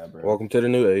 Yeah, bro. Welcome to the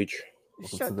new age.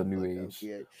 Welcome Shut to the the new fuck up, age.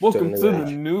 kid. Welcome To to the the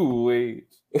age. new age.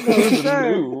 No, The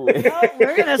sir. new age. No,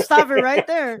 we're gonna stop it right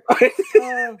there.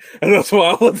 And that's why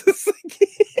I love this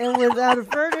And without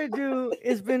further ado,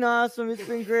 it's been awesome. It's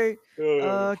been great.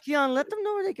 Keon, let them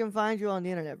know where they can find you on the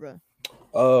internet, bro.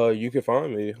 You can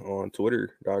find me on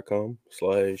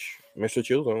twitter.com/Mr.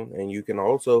 Chillzone, and you can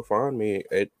also find me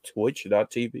at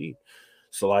twitch.tv/Mr.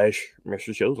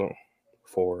 Chillzone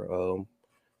for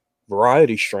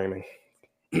variety streaming.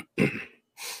 All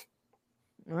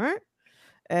right.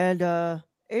 And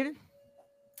Aiden?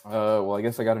 Well, I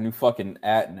guess I got a new fucking @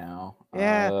 now.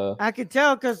 Yeah, I could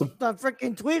tell because the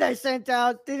freaking tweet I sent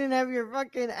out didn't have your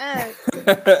fucking @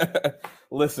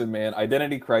 Listen, man,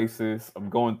 identity crisis. I'm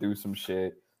going through some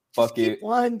shit. Fuck Keep it.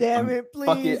 one, damn it, please.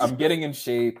 Fuck it. I'm getting in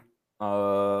shape.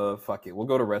 Fuck it. We'll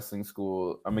go to wrestling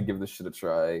school. I'm gonna give this shit a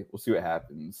try. We'll see what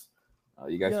happens.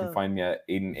 You guys can find me at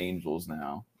Aiden Angels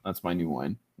now. That's my new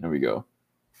one. There we go.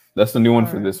 That's the new one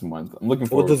for this month. I'm looking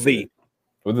forward With a Z.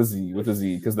 With a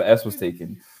Z, because the S was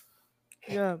taken.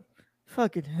 Yeah.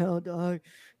 Fucking hell, dog.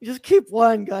 Just keep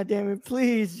one, goddammit.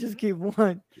 Please, just keep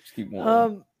one. Just keep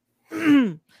one.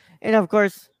 And of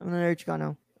course, I'm Nerd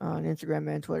Chicano on Instagram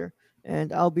and Twitter.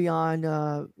 And I'll be on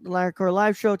the Nerdcore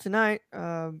live show tonight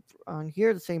on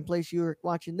here, the same place you're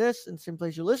watching this and the same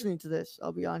place you're listening to this.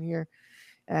 I'll be on here.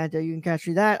 And you can catch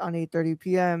me that on 8:30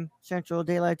 p.m. Central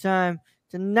Daylight Time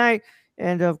tonight.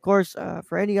 And of course,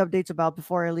 for any updates about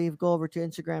Before I Leave, go over to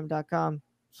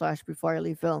Instagram.com/Before I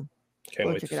Leave Film. Can't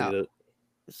Go wait check to it see out. that.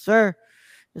 Yes, sir.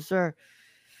 Yes, sir.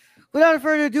 Without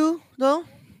further ado, though,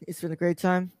 it's been a great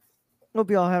time. Hope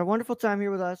you all had a wonderful time here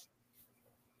with us.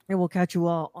 And we'll catch you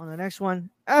all on the next one.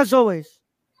 As always,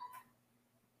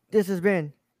 this has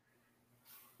been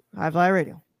High Fly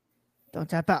Radio. Don't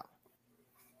tap out.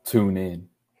 Tune in.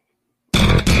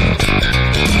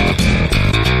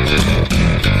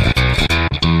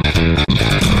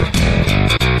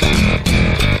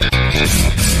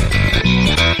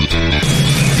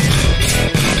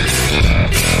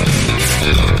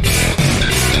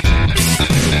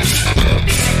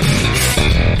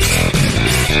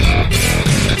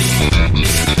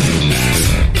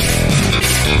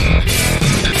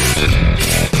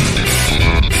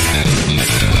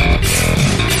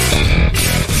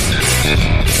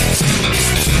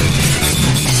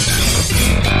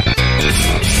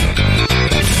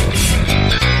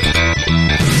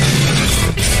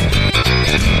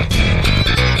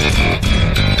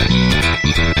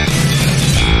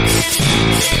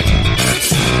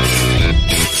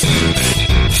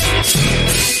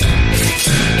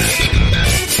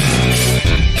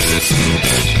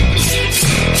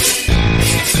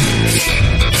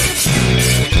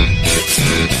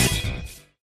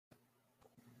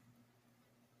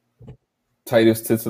 Titus Tits